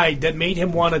and died that made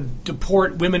him want to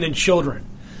deport women and children?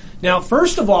 Now,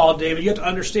 first of all, David, you have to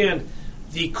understand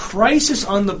the crisis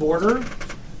on the border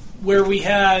where we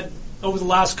had, over the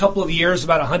last couple of years,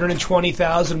 about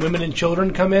 120,000 women and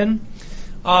children come in.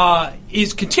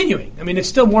 Is continuing. I mean, it's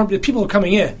still more people are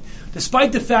coming in,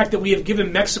 despite the fact that we have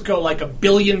given Mexico like $1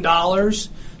 billion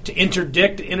to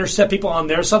intercept people on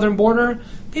their southern border.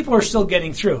 People are still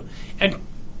getting through, and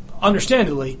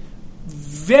understandably,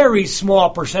 very small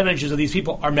percentages of these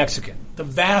people are Mexican. The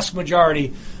vast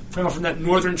majority come from that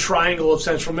northern triangle of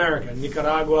Central America: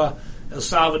 Nicaragua, El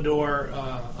Salvador,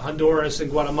 Honduras,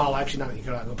 and Guatemala. Actually, not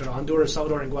Nicaragua, but Honduras,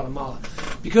 Salvador, and Guatemala,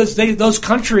 because those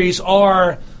countries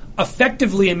are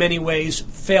effectively, in many ways,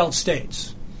 failed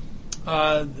states.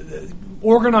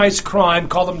 Organized crime,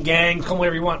 call them gangs, call them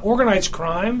whatever you want. Organized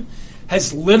crime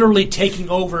has literally taken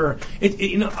over.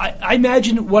 I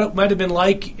imagine what it might have been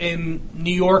like in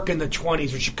New York in the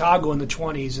 20s or Chicago in the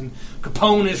 20s, and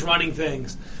Capone is running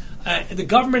things. The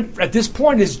government at this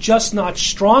point is just not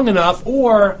strong enough,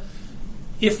 or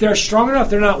if they're strong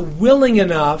enough, they're not willing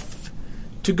enough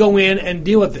to go in and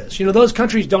deal with this. Those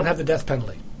countries don't have the death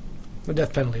penalty. The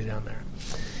death penalty down there.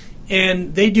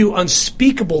 And they do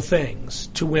unspeakable things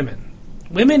to women.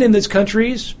 Women in these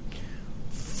countries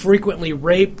frequently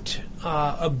raped,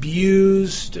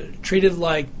 abused, treated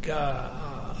like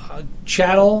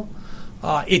chattel.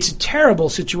 It's a terrible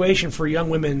situation for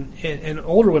young women and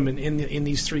older women in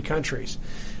these 3 countries.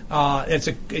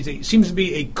 It seems to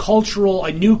be a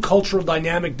new cultural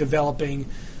dynamic developing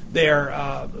there.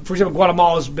 For example,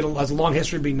 Guatemala has a long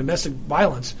history of being domestic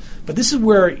violence, but this is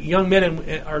where young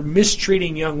men are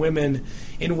mistreating young women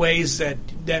in ways that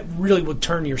really would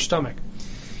turn your stomach.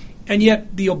 And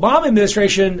yet the Obama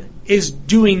administration is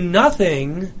doing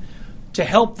nothing to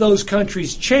help those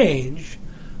countries change,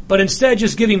 but instead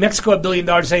just giving Mexico $1 billion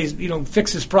to say,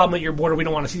 fix this problem at your border. We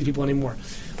don't want to see these people anymore.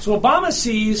 So Obama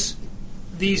sees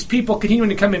these people continuing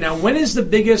to come in. Now, when is the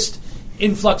biggest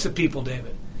influx of people,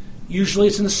 David? Usually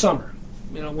it's in the summer.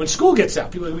 When school gets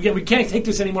out, people we can't take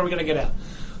this anymore. We got to get out.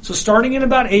 So starting in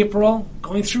about April,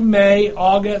 going through May,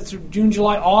 August, through June,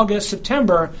 July, August,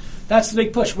 September, that's the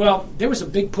big push. Well, there was a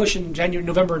big push in January,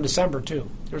 November, and December too.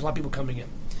 There was a lot of people coming in.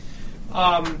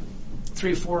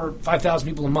 3,000, 4,000, 5,000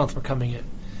 people a month were coming in.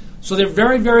 So they're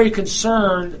very, very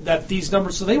concerned that these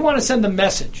numbers. So they want to send a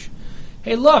message.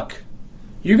 Hey, look,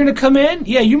 you're going to come in.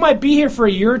 Yeah, you might be here for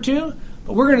a year or two,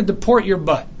 but we're going to deport your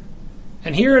butt.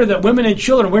 And here are the women and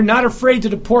children. We're not afraid to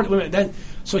deport women.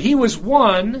 So he was,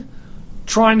 one,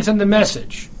 trying to send the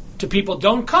message to people,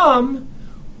 don't come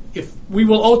if we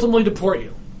will ultimately deport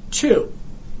you. 2,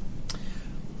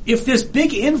 if this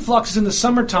big influx is in the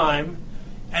summertime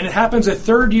and it happens a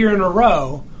 3rd year in a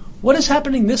row, what is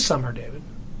happening this summer, David?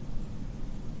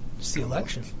 It's the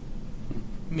election.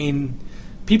 I mean,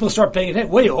 people start paying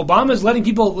attention. Wait, Obama's letting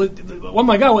people, oh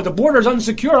my God, the border's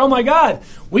unsecure. Oh my God,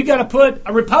 we got to put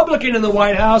a Republican in the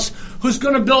White House who's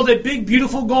going to build a big,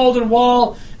 beautiful golden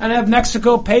wall and have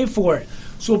Mexico pay for it.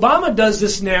 So Obama does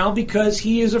this now because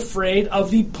he is afraid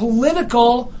of the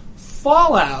political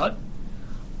fallout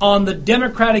on the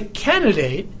Democratic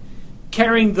candidate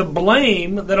carrying the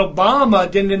blame that Obama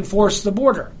didn't enforce the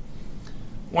border,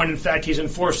 when in fact he's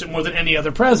enforced it more than any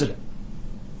other president,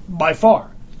 by far.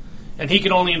 And he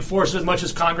can only enforce it as much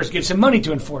as Congress gives him money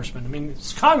to enforcement. I mean,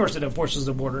 it's Congress that enforces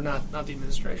the border, not the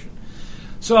administration.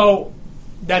 So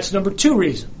that's number 2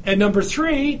 reason. And number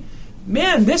 3,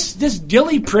 man, this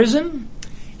Dilley prison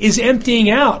is emptying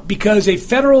out because a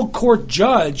federal court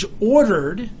judge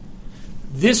ordered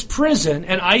this prison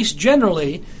and ICE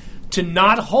generally to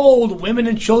not hold women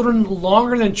and children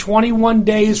longer than 21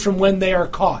 days from when they are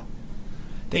caught.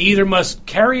 They either must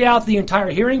carry out the entire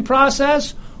hearing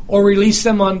process or release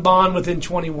them on bond within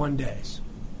 21 days.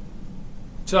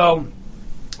 So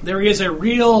there is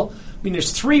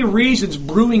there's 3 reasons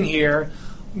brewing here,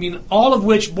 all of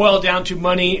which boil down to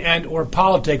money and or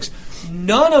politics,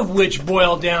 none of which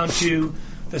boil down to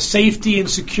the safety and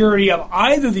security of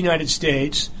either the United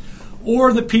States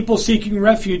or the people seeking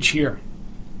refuge here.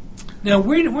 Now,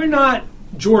 we're not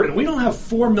Jordan. We don't have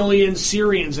 4 million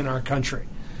Syrians in our country.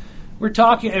 We're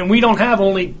talking, and we don't have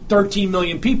only 13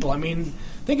 million people.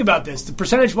 Think about this. The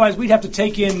percentage-wise, we'd have to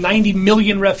take in 90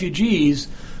 million refugees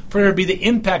for there to be the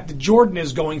impact that Jordan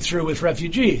is going through with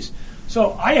refugees.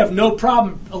 So I have no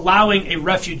problem allowing a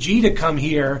refugee to come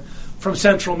here from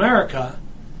Central America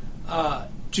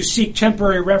to seek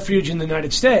temporary refuge in the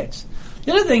United States.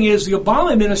 The other thing is the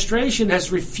Obama administration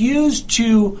has refused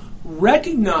to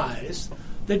recognize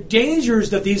the dangers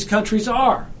that these countries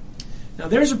are. Now,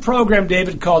 there's a program,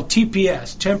 David, called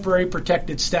TPS, Temporary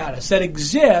Protected Status, that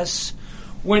exists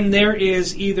when there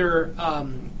is either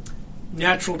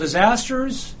natural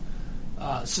disasters,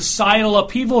 societal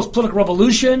upheavals, political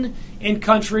revolution in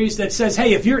countries that says,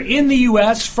 hey, if you're in the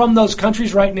U.S. from those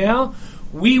countries right now,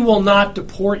 we will not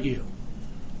deport you.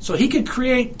 So he could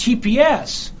create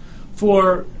TPS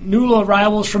for new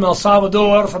arrivals from El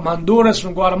Salvador, from Honduras,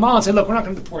 from Guatemala, and say, look, we're not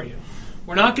going to deport you.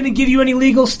 We're not going to give you any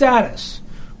legal status.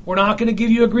 We're not going to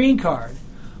give you a green card.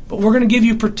 But we're going to give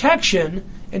you protection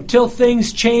until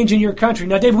things change in your country.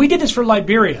 Now, Dave, we did this for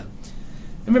Liberia.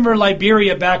 I remember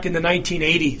Liberia back in the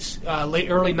 1980s,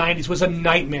 early 90s, was a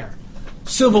nightmare.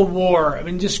 Civil war,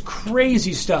 just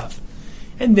crazy stuff.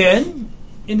 And then,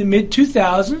 in the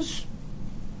mid-2000s,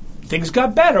 things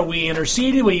got better. We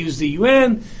interceded, we used the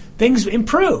UN, things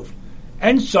improved.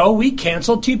 And so we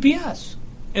canceled TPS.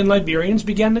 And Liberians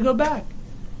began to go back.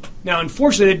 Now,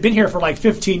 unfortunately, they'd been here for like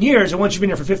 15 years, and once you've been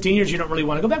here for 15 years, you don't really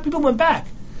want to go back. People went back.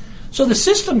 So the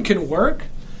system can work.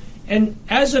 And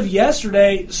as of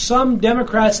yesterday, some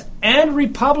Democrats and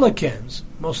Republicans,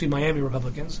 mostly Miami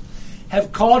Republicans,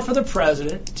 have called for the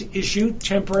president to issue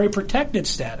temporary protected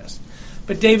status.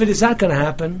 But, David, is that going to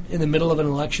happen in the middle of an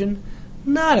election?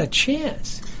 Not a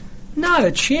chance. Not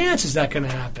a chance is that going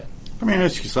to happen. Let me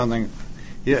ask you something.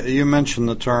 You mentioned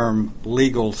the term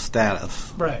legal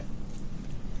status. Right.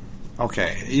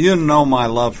 Okay. You know my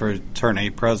love for attorney,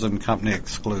 present company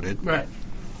excluded. Right.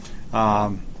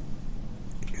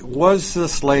 Was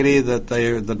this lady that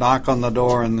the knock on the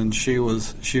door and then she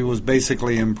was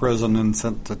basically imprisoned and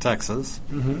sent to Texas?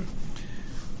 Mm-hmm.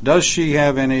 Does she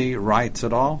have any rights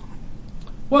at all?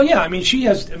 Well, yeah. She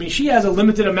has a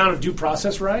limited amount of due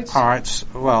process rights. All right.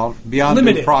 Well, beyond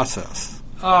limited. Due process.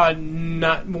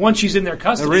 Not once she's in their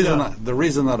custody. The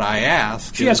reason that I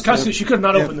ask, she has custody. She could have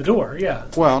not opened the door. Yeah.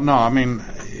 Well, no.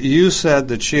 You said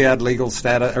that she had legal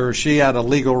status, or she had a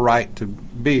legal right to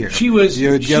be here. She was.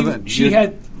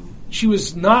 She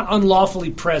was not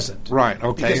unlawfully present. Right.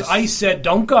 Okay. Because ICE said,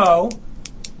 "Don't go.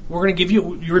 We're going to give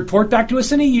you report back to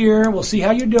us in a year. We'll see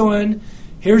how you're doing.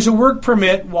 Here's a work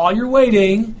permit while you're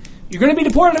waiting. You're going to be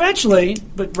deported eventually,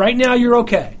 but right now you're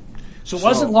okay." So it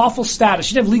wasn't lawful status.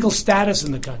 She didn't have legal status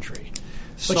in the country.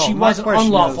 But she wasn't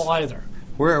unlawful either.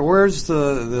 Where's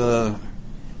the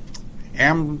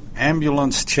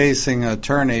ambulance chasing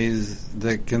attorneys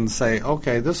that can say,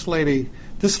 okay, this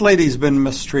lady's been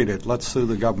mistreated, let's sue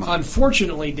the government?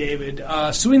 Unfortunately, David,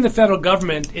 suing the federal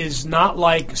government is not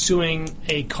like suing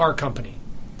a car company.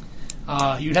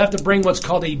 You'd have to bring what's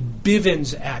called a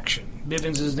Bivens action.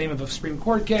 Bivens is the name of a Supreme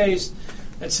Court case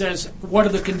that says what are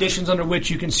the conditions under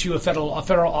which you can sue a federal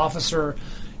officer.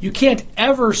 You can't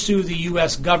ever sue the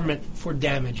U.S. government for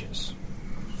damages.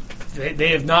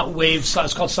 They have not waived.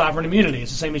 It's called sovereign immunity.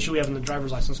 It's the same issue we have in the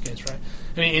driver's license case, right?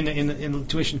 In the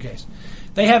tuition case,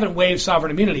 they haven't waived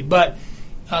sovereign immunity. But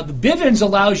The Bivens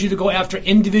allows you to go after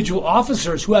individual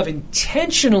officers who have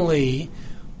intentionally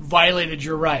violated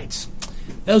your rights.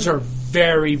 Those are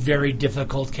very, very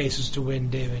difficult cases to win,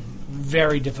 David.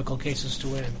 Very difficult cases to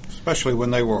win. Especially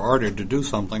when they were ordered to do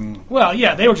something. Well,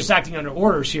 yeah, they were just acting under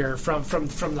orders here from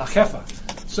La Jefa.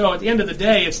 So at the end of the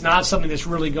day, it's not something that's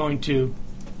really going to,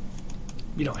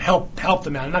 help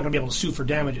them out. I'm not going to be able to sue for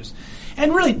damages.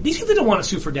 And really, these people don't want to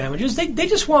sue for damages. They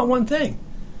just want one thing.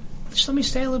 Just let me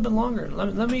stay a little bit longer.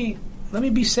 Let me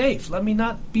be safe. Let me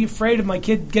not be afraid of my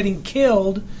kid getting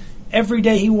killed every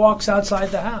day he walks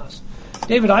outside the house.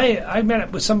 David, I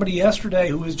met with somebody yesterday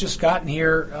who has just gotten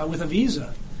here with a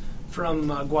visa from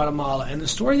Guatemala, and the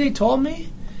story they told me,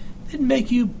 it'd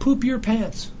make you poop your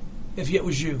pants if it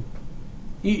was you.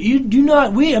 You do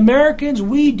not. We Americans,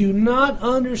 we do not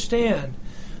understand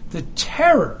the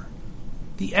terror,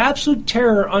 the absolute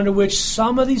terror under which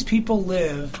some of these people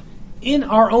live. In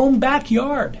our own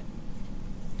backyard.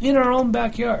 In our own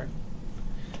backyard.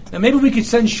 Now, maybe we could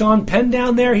send Sean Penn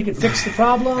down there. He could fix the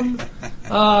problem.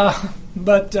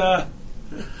 But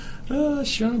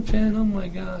Sean Penn, oh my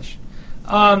gosh.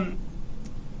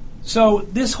 So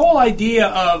this whole idea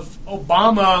of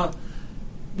Obama,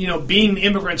 being the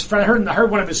immigrant's friend. I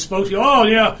heard one of his spokespeople, oh,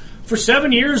 yeah, for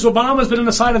 7 years, Obama's been on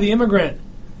the side of the immigrant.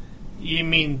 You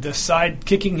mean the side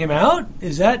kicking him out?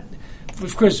 Is that...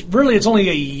 Of course, really, it's only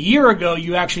a year ago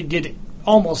you actually did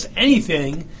almost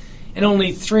anything, and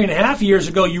only 3.5 years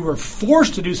ago you were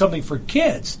forced to do something for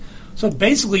kids. So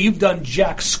basically, you've done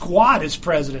jack squat as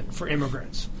president for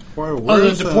immigrants,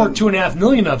 other than deport 2.5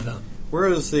 million of them. Where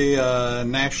is the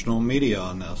national media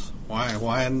on this?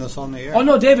 Why isn't this on the air? Oh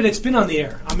no, David, it's been on the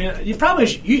air. I mean, you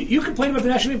probably you complain about the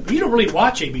national media, but you don't really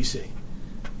watch ABC.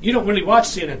 You don't really watch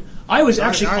CNN. I was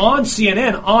actually on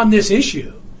CNN on this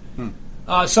issue.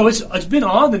 So it's been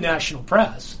on the national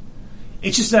press.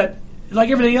 It's just that, like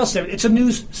everything else, it's a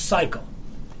news cycle.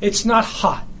 It's not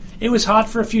hot. It was hot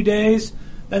for a few days,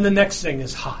 then the next thing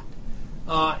is hot.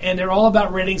 And they're all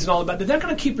about ratings and all about that. They're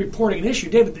going to keep reporting an issue.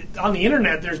 David, on the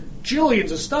internet, there's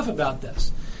jillions of stuff about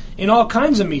this in all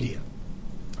kinds of media.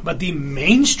 But the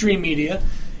mainstream media,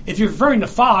 if you're referring to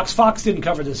Fox didn't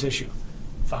cover this issue.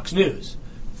 Fox News.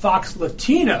 Fox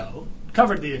Latino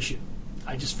covered the issue.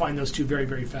 I just find those two very,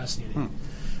 very fascinating.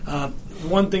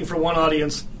 One thing for one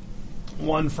audience,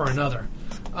 one for another.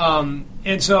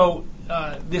 And so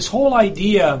this whole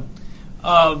idea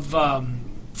of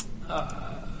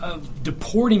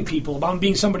deporting people, about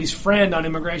being somebody's friend on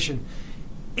immigration,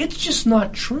 it's just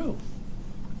not true.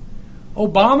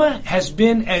 Obama has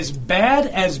been as bad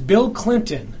as Bill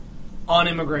Clinton on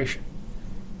immigration.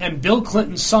 And Bill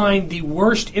Clinton signed the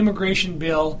worst immigration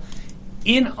bill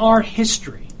in our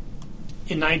history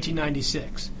in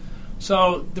 1996.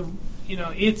 So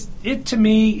it to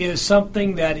me is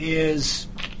something that is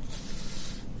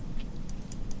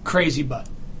crazy butt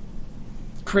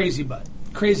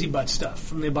stuff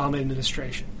from the Obama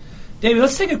administration. David,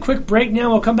 let's take a quick break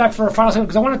now. We'll come back for our final segment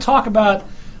because I want to talk about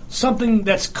something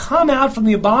that's come out from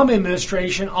the Obama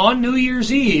administration on New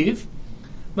Year's Eve,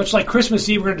 much like Christmas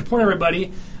Eve. We're going to deport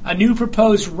everybody. A new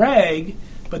proposed reg.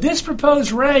 But this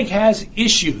proposed reg has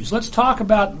issues. Let's talk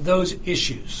about those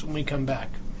issues when we come back.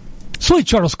 Soy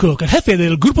Charles Cook, el jefe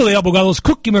del grupo de abogados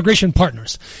Cook Immigration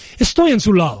Partners. Estoy en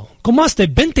su lado. Con más de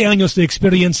 20 años de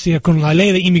experiencia con la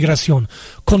ley de inmigración,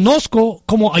 conozco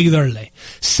cómo ayudarle.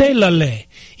 Sé la ley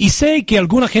y sé que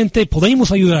alguna gente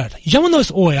podemos ayudar.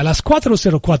 Llámanos hoy a las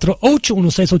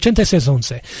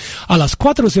 404-816-8611, a las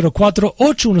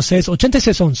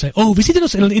 404-816-8611 o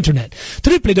visítenos en el internet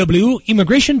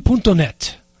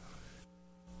www.immigration.net.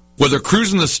 Whether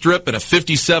cruising the strip in a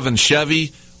 57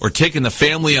 Chevy or taking the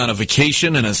family on a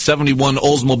vacation in a 71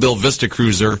 Oldsmobile Vista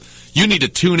Cruiser, you need to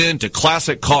tune in to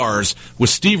Classic Cars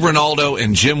with Steve Ronaldo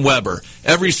and Jim Weber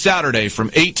every Saturday from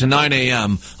 8 to 9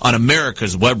 a.m. on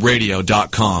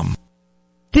americaswebradio.com.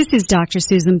 This is Dr.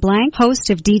 Susan Blank, host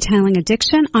of Detailing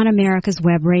Addiction on America's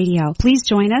Web Radio. Please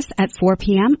join us at 4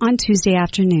 p.m. on Tuesday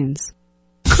afternoons.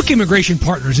 Cook Immigration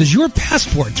Partners is your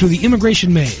passport through the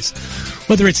immigration maze.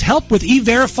 Whether it's help with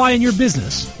E-Verify in your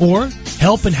business, or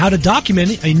help in how to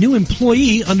document a new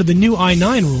employee under the new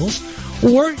I-9 rules,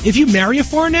 or if you marry a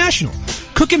foreign national,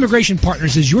 Cook Immigration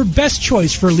Partners is your best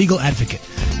choice for a legal advocate.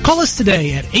 Call us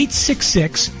today at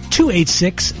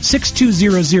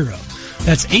 866-286-6200.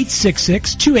 That's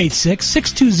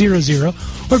 866-286-6200,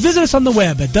 or visit us on the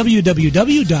web at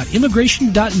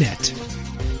www.immigration.net.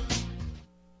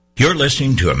 You're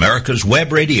listening to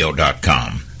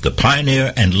americaswebradio.com, the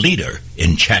pioneer and leader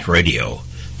in chat radio.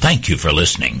 Thank you for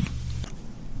listening.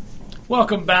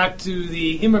 Welcome back to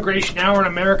the Immigration Hour on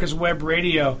America's Web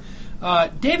Radio.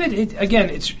 David,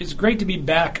 it's great to be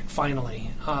back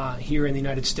finally. here in the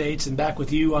United States and back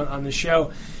with you on the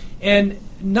show. And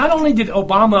not only did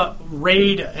Obama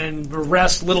raid and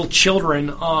arrest little children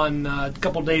on a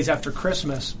couple days after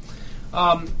Christmas,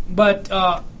 but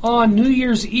on New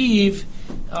Year's Eve,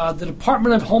 the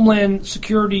Department of Homeland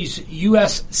Security's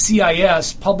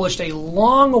USCIS published a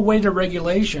long-awaited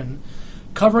regulation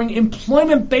covering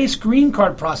employment-based green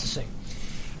card processing.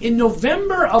 In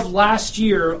November of last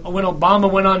year, when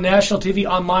Obama went on national TV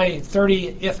on my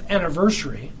 30th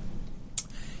anniversary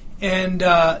and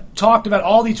talked about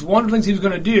all these wonderful things he was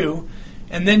going to do,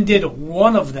 and then did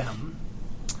one of them,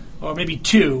 or maybe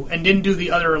two, and didn't do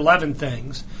the other 11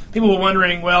 things, people were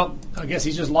wondering, well, I guess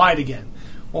he's just lied again.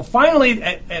 Well, finally,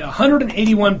 at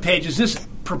 181 pages, this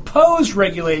proposed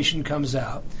regulation comes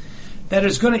out that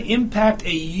is going to impact a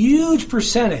huge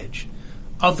percentage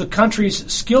of the country's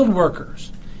skilled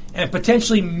workers and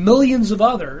potentially millions of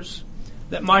others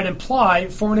that might apply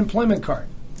for an employment card.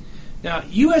 Now,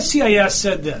 USCIS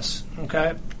said this,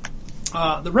 okay?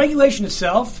 The regulation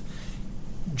itself,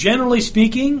 generally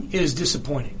speaking, is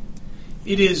disappointing.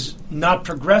 It is not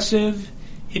progressive.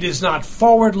 It is not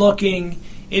forward-looking.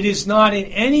 It is not in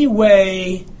any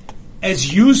way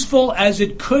as useful as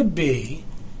it could be,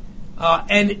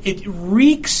 and it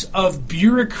reeks of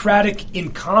bureaucratic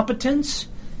incompetence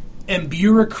and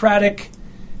bureaucratic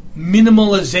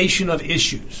minimalization of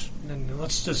issues. And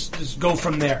let's just go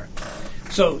from there.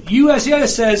 So USCIS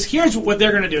says, here's what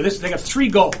they're going to do. They have three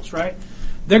goals, right?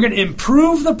 They're going to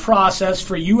improve the process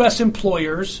for U.S.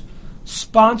 employers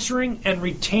sponsoring and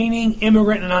retaining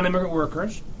immigrant and non-immigrant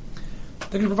workers.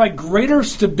 They're going to provide greater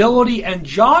stability and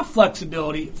job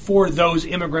flexibility for those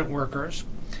immigrant workers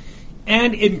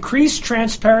and increase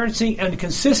transparency and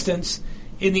consistency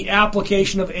in the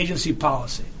application of agency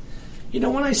policy. You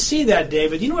know, when I see that,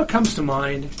 David, you know what comes to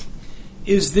mind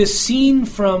is this scene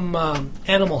from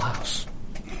Animal House.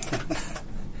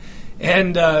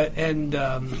 and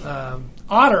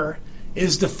Otter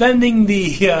is defending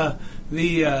the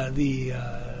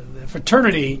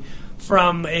fraternity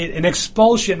from an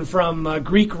expulsion from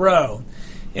Greek Row,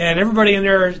 and everybody in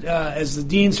there, as the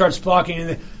dean starts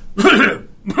talking,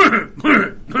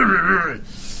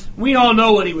 we all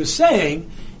know what he was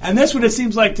saying, and that's what it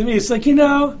seems like to me. It's like, you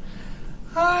know,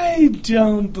 I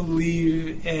don't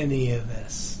believe any of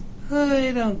this.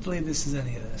 I don't believe this is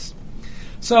any of this.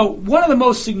 So one of the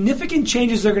most significant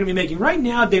changes they're going to be making right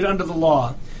now, David, under the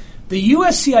law, the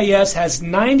USCIS has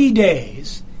 90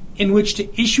 days in which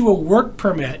to issue a work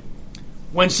permit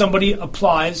when somebody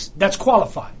applies that's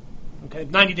qualified. Okay,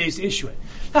 90 days to issue it.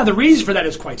 Now, the reason for that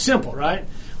is quite simple, right?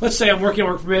 Let's say I'm working on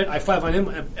a work permit. If I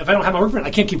don't have my work permit,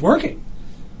 I can't keep working.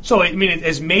 So, I mean, it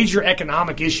has major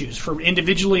economic issues for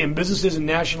individually and businesses and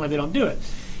nationally. They don't do it.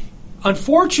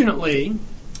 Unfortunately,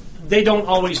 they don't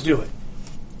always do it,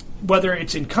 whether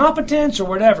it's incompetence or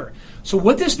whatever. So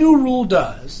what this new rule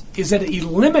does is that it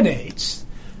eliminates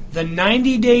the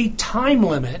 90-day time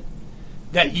limit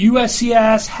that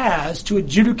USCIS has to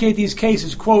adjudicate these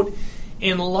cases, quote,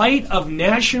 in light of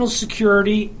national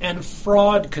security and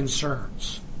fraud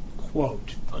concerns,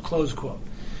 quote, close quote.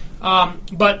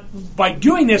 But by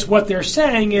doing this, what they're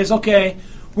saying is, okay,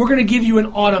 we're going to give you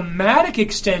an automatic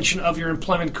extension of your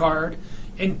employment card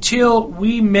until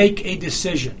we make a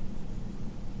decision.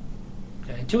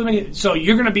 Okay, until we make it, so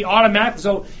you're going to be automatic.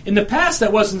 So in the past,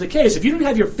 that wasn't the case. If you didn't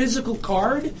have your physical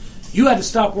card, you had to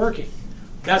stop working.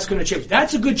 That's going to change.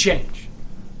 That's a good change.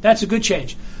 That's a good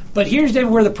change. But here's,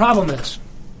 David, where the problem is.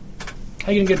 How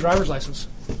are you going to get a driver's license?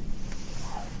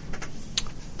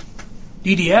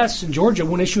 DDS in Georgia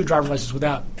won't issue a driver's license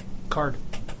without card.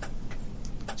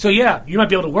 So, yeah, you might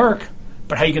be able to work,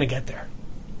 but how are you going to get there?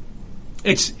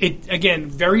 It's again,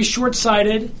 very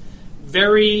short-sighted,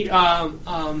 very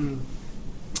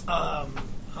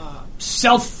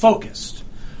self-focused.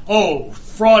 Oh,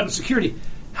 fraud and security.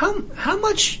 How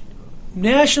much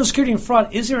national security and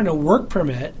fraud is there in a work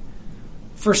permit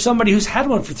for somebody who's had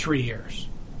one for 3 years?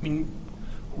 I mean,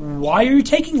 why are you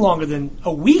taking longer than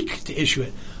a week to issue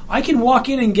it? I can walk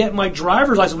in and get my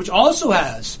driver's license, which also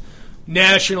has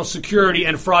national security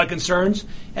and fraud concerns,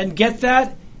 and get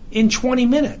that in 20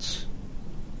 minutes.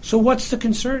 So what's the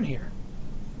concern here?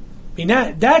 I mean,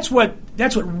 that's what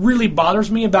really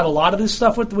bothers me about a lot of this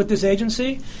stuff with this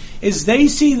agency, is they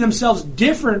see themselves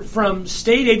different from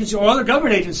state agencies or other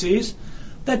government agencies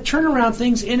that turn around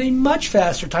things in a much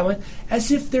faster timeline,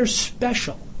 as if they're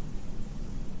special.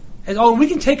 And, we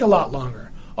can take a lot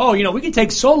longer. We can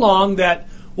take so long that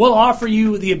we'll offer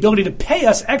you the ability to pay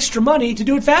us extra money to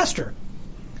do it faster.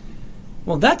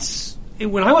 Well,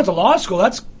 when I went to law school,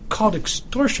 that's called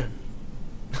extortion.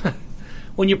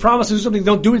 When you promise to do something,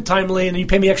 don't do it timely, and then you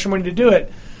pay me extra money to do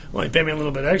it. Well, you pay me a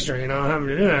little bit extra, I'm having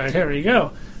to do that. Here you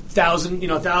go.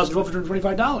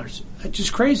 $1,225. It's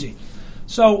just crazy.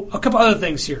 So a couple other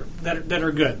things here that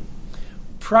are good.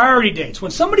 Priority dates.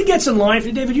 When somebody gets in line,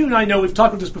 David, you and I know, we've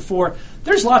talked about this before,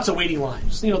 there's lots of waiting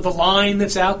lines. The line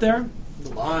that's out there, the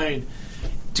line.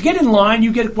 To get in line,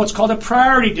 you get what's called a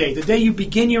priority date. The day you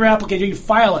begin your application, you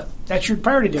file it. That's your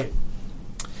priority date.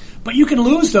 But you can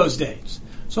lose those dates.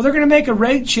 So they're going to make a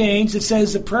rate change that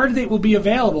says the priority date will be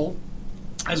available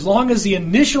as long as the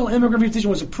initial immigrant petition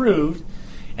was approved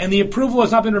and the approval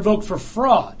has not been revoked for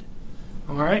fraud.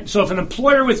 All right? So if an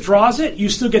employer withdraws it, you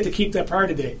still get to keep that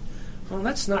priority date. Well,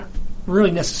 that's not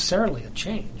really necessarily a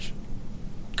change.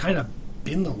 Kind of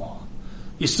been the law.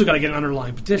 You still got to get an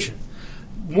underlying petition.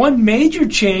 One major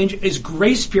change is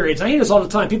grace periods. I hear this all the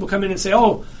time. People come in and say,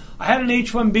 oh, I had an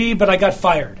H-1B, but I got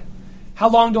fired. How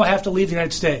long do I have to leave the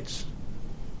United States?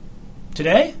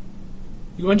 Today?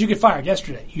 When did you get fired?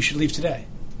 Yesterday. You should leave today.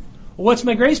 Well, what's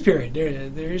my grace period?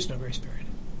 There is no grace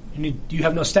period. You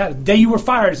have no status. The day you were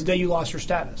fired is the day you lost your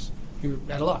status. You're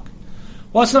out of luck.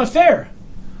 Well, it's not fair.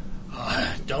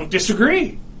 Don't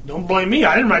disagree. Don't blame me.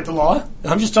 I didn't write the law.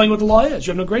 I'm just telling you what the law is.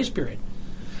 You have no grace period.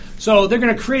 So they're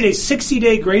going to create a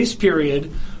 60-day grace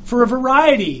period for a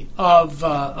variety of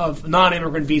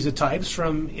non-immigrant visa types,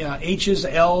 from H's,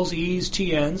 L's, E's,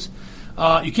 TN's.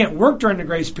 You can't work during the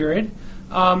grace period.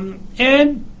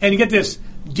 And you get this,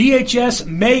 DHS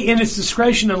may, in its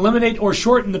discretion, eliminate or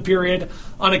shorten the period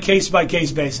on a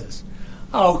case-by-case basis.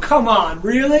 Oh, come on.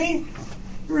 Really?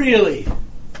 Really?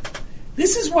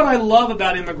 This is what I love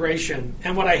about immigration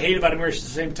and what I hate about immigration at the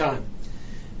same time.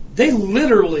 They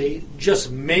literally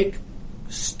just make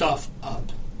stuff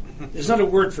up. There's not a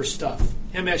word for stuff.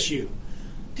 MSU.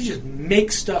 They just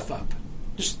make stuff up.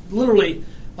 Just literally,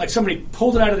 like somebody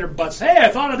pulled it out of their butts. Hey, I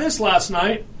thought of this last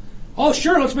night. Oh,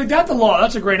 sure, let's make that the law.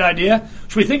 That's a great idea.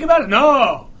 Should we think about it?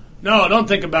 No, don't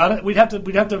think about it. We'd have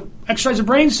to exercise a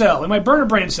brain cell. We might burn a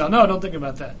brain cell. No, don't think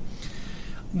about that.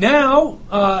 Now,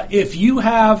 if you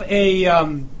have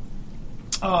a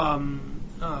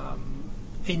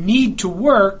need to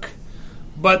work,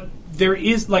 but there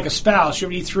is, like a spouse, you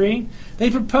have E3, they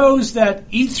propose that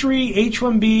E3,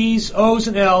 H-1Bs, O's,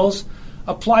 and L's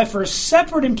apply for a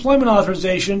separate employment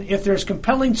authorization if there's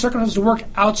compelling circumstances to work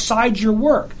outside your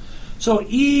work. So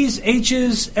E's,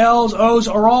 H's, L's, O's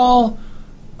are all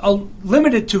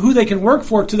limited to who they can work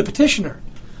for to the petitioner.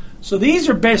 So these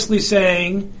are basically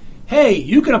saying, hey,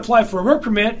 you can apply for a work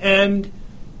permit and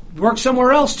work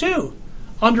somewhere else too,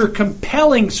 under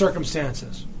compelling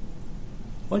circumstances.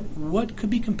 What could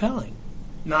be compelling?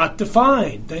 Not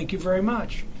defined. Thank you very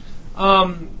much.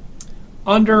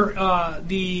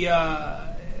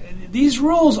 These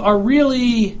rules are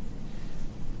really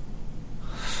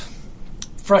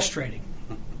frustrating.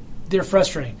 They're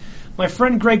frustrating. My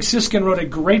friend Greg Siskin wrote a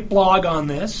great blog on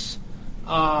this,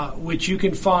 which you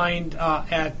can find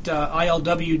at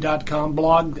ilw.com,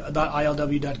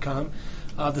 blog.ilw.com,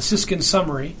 the Siskin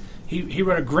summary. He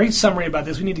wrote a great summary about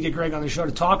this. We need to get Greg on the show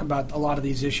to talk about a lot of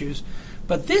these issues.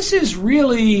 But this is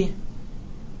really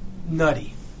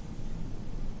nutty.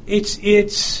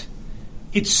 It's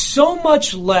so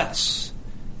much less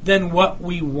than what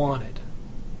we wanted.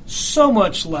 So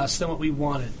much less than what we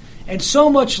wanted. And so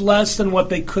much less than what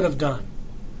they could have done.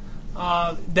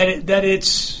 That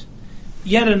it's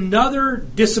yet another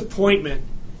disappointment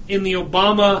in the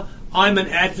Obama I'm an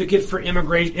advocate for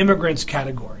immigrants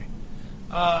category.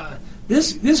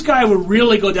 This guy would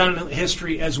really go down in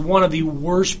history as one of the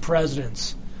worst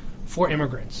presidents for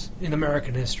immigrants in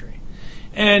American history.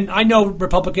 And I know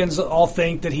Republicans all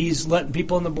think that he's letting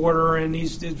people in the border and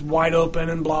he's wide open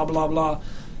and blah, blah, blah.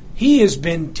 He has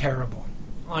been terrible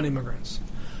on immigrants,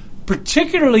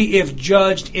 particularly if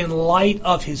judged in light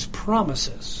of his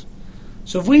promises.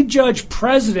 So if we judge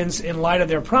presidents in light of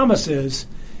their promises,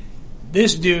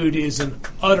 this dude is an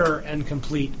utter and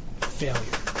complete failure.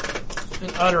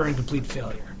 An utter and complete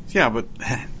failure. Yeah, but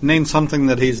name something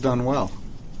that he's done well.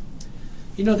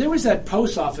 You know, there was that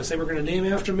post office they were going to name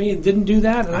after me and didn't do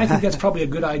that, and I think that's probably a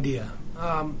good idea.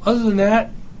 Other than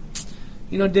that,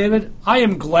 you know, David, I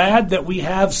am glad that we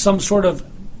have some sort of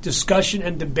discussion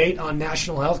and debate on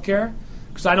national health care,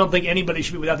 because I don't think anybody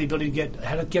should be without the ability to get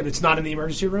health care that's not in the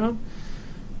emergency room.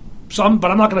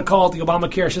 But I'm not going to call the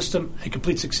Obamacare system a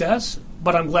complete success,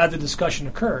 but I'm glad the discussion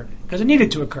occurred, because it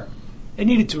needed to occur. It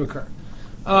needed to occur.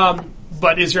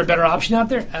 But is there a better option out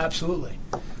there? Absolutely.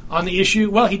 On the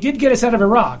issue, well, he did get us out of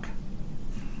Iraq,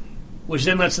 which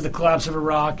then led to the collapse of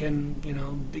Iraq and, you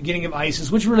know, beginning of ISIS,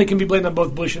 which really can be blamed on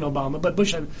both Bush and Obama. But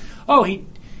Bush,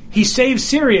 he saved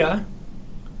Syria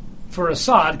for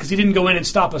Assad because he didn't go in and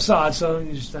stop Assad, so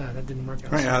that didn't work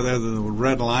out. Right, there's the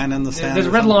red line in the sand. There's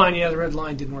a red line, the red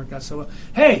line didn't work out so well.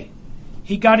 Hey,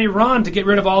 he got Iran to get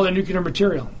rid of all their nuclear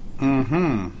material.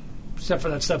 Mm-hmm. Except for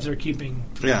that stuff they're keeping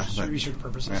for research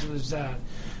purposes. Yeah. So there's that.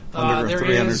 There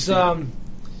is...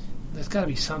 there's got to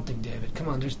be something, David. Come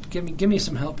on, give me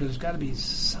some help here. There's got to be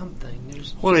something.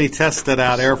 Well, he tested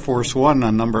out Air Force One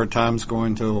a number of times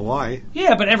going to Hawaii.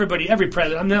 Yeah, but every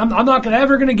president. I'm not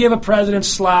ever going to give a president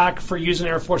slack for using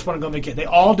Air Force One to go on vacation. They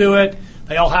all do it.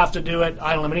 They all have to do it.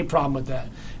 I don't have any problem with that.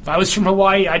 If I was from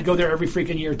Hawaii, I'd go there every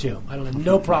freaking year too. I don't have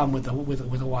no problem with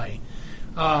Hawaii.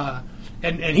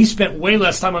 And he spent way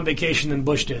less time on vacation than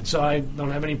Bush did, so I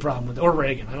don't have any problem with it. Or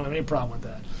Reagan. I don't have any problem with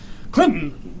that.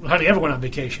 Clinton hardly ever went on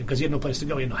vacation because he had no place to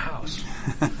go. He had no house.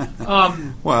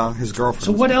 Well, his girlfriend.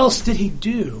 So what else did he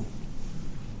do?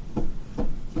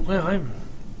 Well,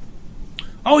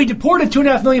 he deported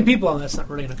 2.5 million people. Oh, that's not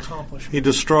really an accomplishment. He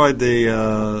destroyed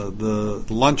the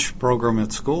lunch program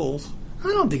at schools. I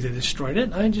don't think they destroyed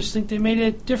it. I just think they made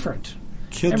it different.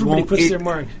 Kids Everybody won't puts eat. their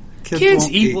mark. Kids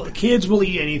will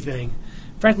eat anything.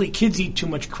 Frankly, kids eat too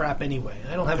much crap anyway.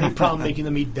 I don't have any problem making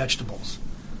them eat vegetables.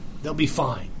 They'll be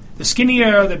fine. The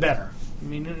skinnier, the better. I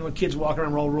mean, when kids walk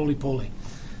around roll roly-poly.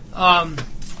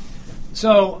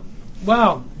 So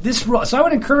this rule. So I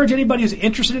would encourage anybody who's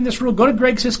interested in this rule, go to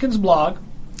Greg Siskin's blog.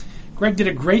 Greg did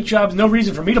a great job. There's no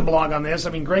reason for me to blog on this.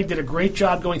 I mean, Greg did a great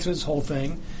job going through this whole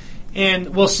thing.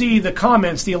 And we'll see the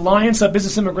comments. The Alliance of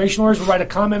Business Immigration Lawyers will write a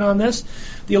comment on this.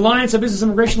 The Alliance of Business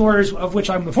Immigration Lawyers, of which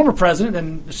I'm the former president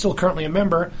and still currently a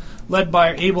member, led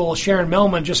by able Sharon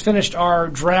Melman, just finished our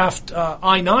draft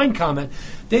I-9 comment.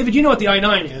 David, you know what the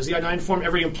I-9 is, the I-9 form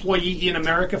every employee in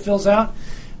America fills out.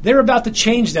 They're about to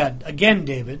change that again,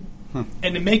 David,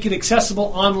 and to make it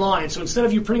accessible online. So instead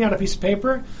of you printing out a piece of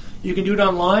paper, you can do it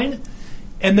online.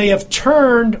 And they have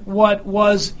turned what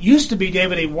used to be,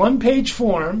 David, a one-page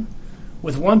form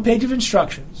with 1 page of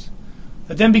instructions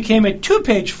that then became a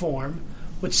 2-page form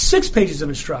with 6 pages of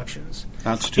instructions.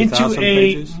 That's into 2,000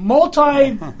 pages. A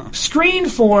multi-screen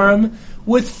form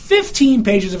with 15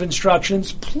 pages of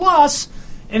instructions plus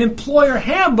an employer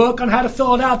handbook on how to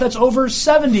fill it out that's over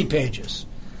 70 pages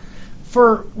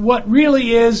for what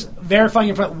really is verifying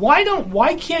information.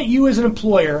 Why can't you as an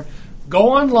employer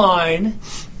go online,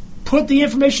 put the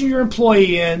information of your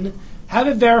employee in, have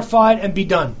it verified, and be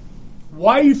done?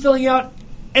 Why are you filling out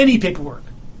any paperwork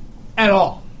at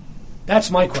all? That's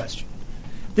my question.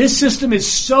 This system is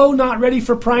so not ready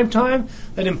for prime time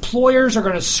that employers are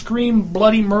going to scream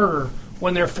bloody murder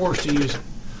when they're forced to use it.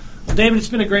 Well, David, it's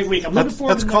been a great week. I'm looking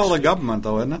forward to That's called the government,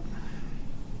 though, isn't it?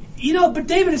 But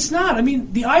David, it's not. I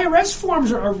mean, the IRS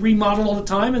forms are remodeled all the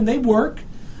time, and they work.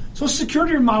 Social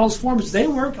Security remodels forms, they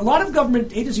work. A lot of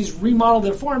government agencies remodel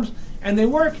their forms, and they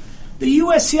work. The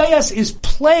USCIS is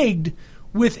plagued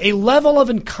with a level of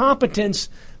incompetence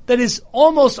that is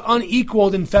almost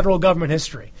unequaled in federal government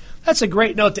history. That's a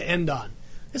great note to end on.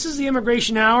 This is the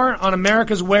Immigration Hour on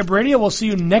America's Web Radio. We'll see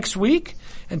you next week.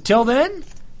 Until then,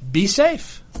 be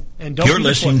safe. And don't. You're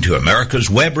listening to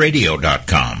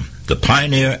America'sWebRadio.com, the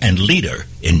pioneer and leader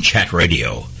in chat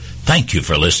radio. Thank you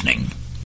for listening.